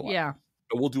lot. It is a lot. Yeah,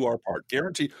 but we'll do our part.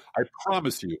 Guarantee. I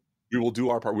promise you, we will do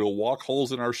our part. We will walk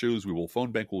holes in our shoes. We will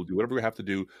phone bank. We'll do whatever we have to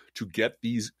do to get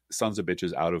these sons of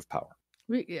bitches out of power.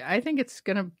 I think it's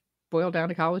going to boil down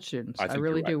to college students. I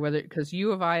really do. Whether because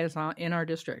U of I is in our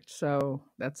district, so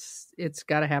it's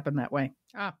got to happen that way.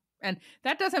 And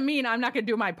that doesn't mean I'm not going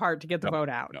to do my part to get the vote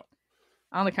out. No,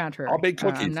 on the contrary, I'll bake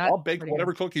cookies. I'll bake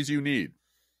whatever cookies you need.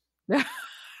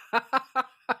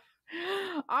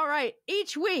 All right.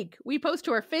 Each week we post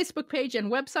to our Facebook page and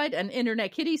website an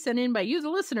Internet Kitty sent in by you, the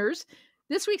listeners.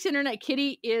 This week's Internet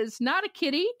Kitty is not a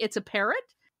kitty; it's a parrot,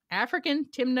 African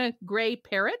Timna gray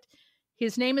parrot.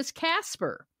 His name is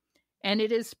Casper. And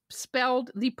it is spelled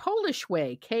the Polish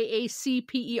way,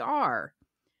 Kacper.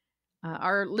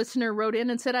 Our listener wrote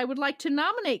in and said, I would like to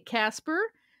nominate Casper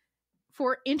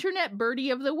for Internet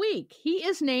Birdie of the Week. He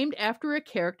is named after a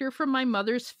character from my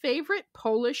mother's favorite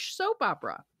Polish soap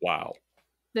opera. Wow.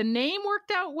 The name worked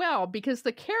out well because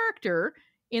the character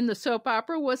in the soap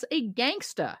opera was a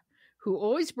gangsta who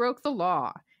always broke the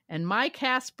law. And my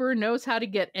Casper knows how to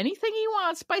get anything he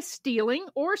wants by stealing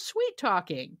or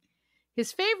sweet-talking.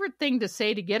 His favorite thing to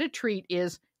say to get a treat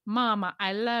is, Mama,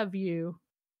 I love you.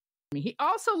 He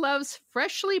also loves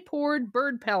freshly poured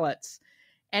bird pellets.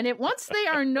 And once they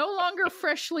are no longer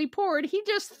freshly poured, he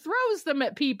just throws them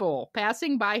at people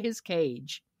passing by his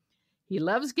cage. He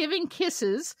loves giving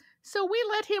kisses, so we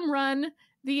let him run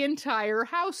the entire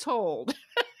household.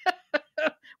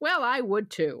 Well, I would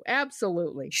too.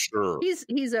 Absolutely. Sure.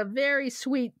 He's a very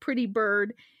sweet, pretty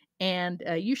bird. And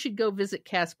you should go visit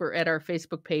Casper at our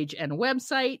Facebook page and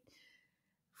website.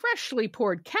 Freshly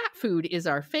Poured Cat Food is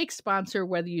our fake sponsor.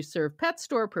 Whether you serve pet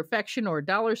store, perfection, or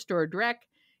dollar store direct,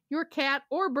 your cat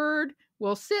or bird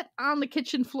will sit on the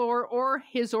kitchen floor or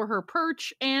his or her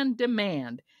perch and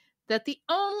demand that the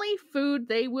only food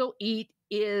they will eat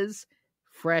is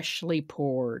freshly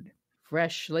poured.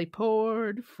 Freshly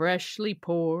poured, freshly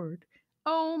poured.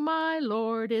 Oh, my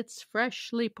Lord, it's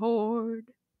freshly poured.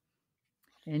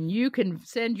 And you can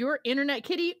send your Internet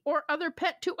Kitty or other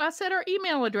pet to us at our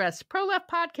email address,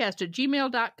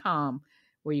 proleftpodcast@gmail.com,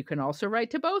 where you can also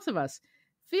write to both of us.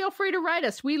 Feel free to write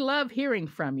us. We love hearing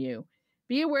from you.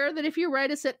 Be aware that if you write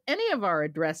us at any of our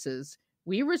addresses,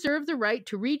 we reserve the right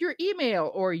to read your email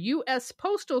or U.S.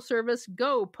 Postal Service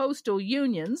Go Postal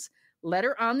Union's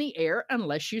letter on the air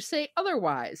unless you say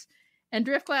otherwise. And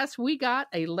Driftglass, we got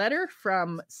a letter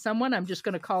from someone, I'm just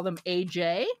going to call them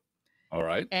AJ. All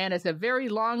right. And it's a very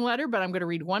long letter, but I'm going to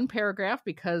read one paragraph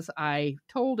because I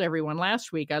told everyone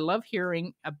last week I love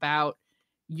hearing about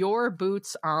your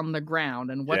boots on the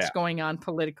ground and what's going on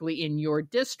politically in your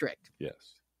district.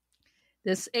 Yes.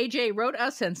 This AJ wrote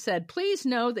us and said, please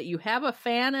know that you have a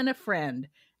fan and a friend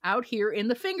out here in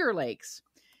the Finger Lakes.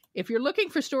 If you're looking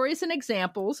for stories and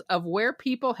examples of where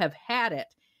people have had it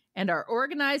and are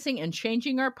organizing and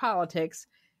changing our politics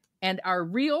and are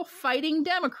real fighting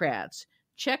Democrats,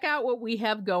 check out what we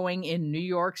have going in New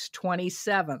York's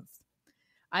 27th.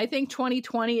 I think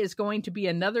 2020 is going to be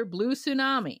another blue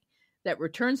tsunami that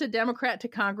returns a Democrat to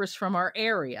Congress from our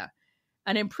area.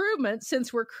 An improvement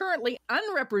since we're currently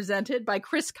unrepresented by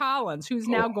Chris Collins, who's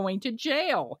now going to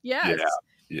jail. Yes.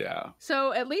 Yeah.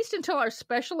 So at least until our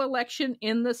special election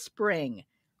in the spring,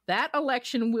 that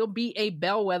election will be a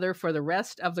bellwether for the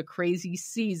rest of the crazy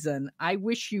season. I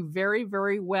wish you very,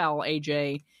 very well,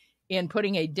 AJ, in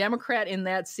putting a Democrat in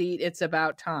that seat. It's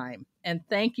about time. And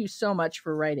thank you so much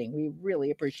for writing. We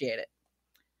really appreciate it.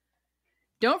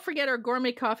 Don't forget our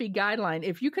gourmet coffee guideline.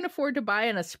 If you can afford to buy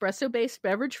an espresso-based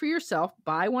beverage for yourself,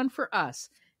 buy one for us.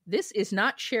 This is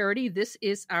not charity. This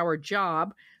is our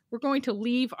job. We're going to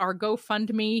leave our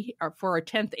GoFundMe for our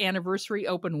 10th anniversary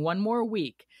open one more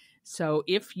week. So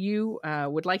if you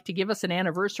would like to give us an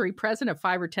anniversary present of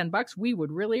 $5 or $10, we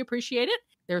would really appreciate it.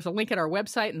 There's a link at our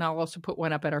website, and I'll also put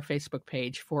one up at our Facebook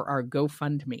page for our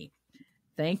GoFundMe.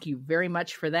 Thank you very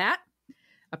much for that.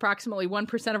 Approximately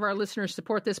 1% of our listeners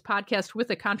support this podcast with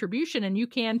a contribution, and you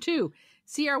can too.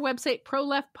 See our website,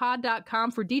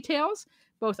 proleftpod.com, for details.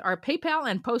 Both our PayPal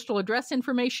and postal address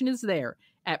information is there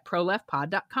at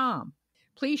proleftpod.com.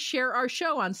 Please share our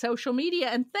show on social media,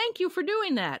 and thank you for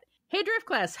doing that. Hey,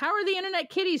 Driftglass, how are the Internet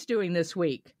Kitties doing this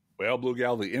week? Well,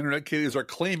 Bluegal, the Internet Kitties are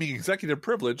claiming executive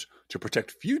privilege to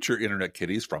protect future Internet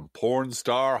Kitties from porn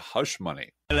star hush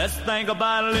money. Let's think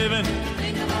about living.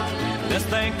 Let's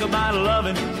think about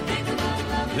loving.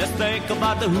 Let's think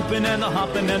about the hooping and the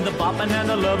hopping and the bopping and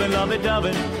the loving,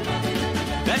 lovey-dovey.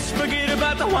 Let's forget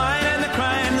about the whine and the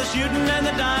crying, the shooting and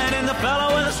the dying, and the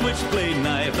fellow with a switchblade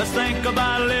knife. Let's think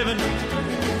about living.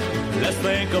 Let's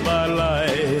think about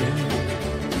life.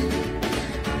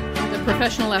 The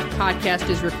Professional Left podcast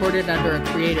is recorded under a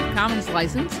Creative Commons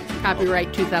license.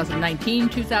 Copyright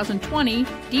 2019-2020,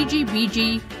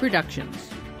 DGBG Productions.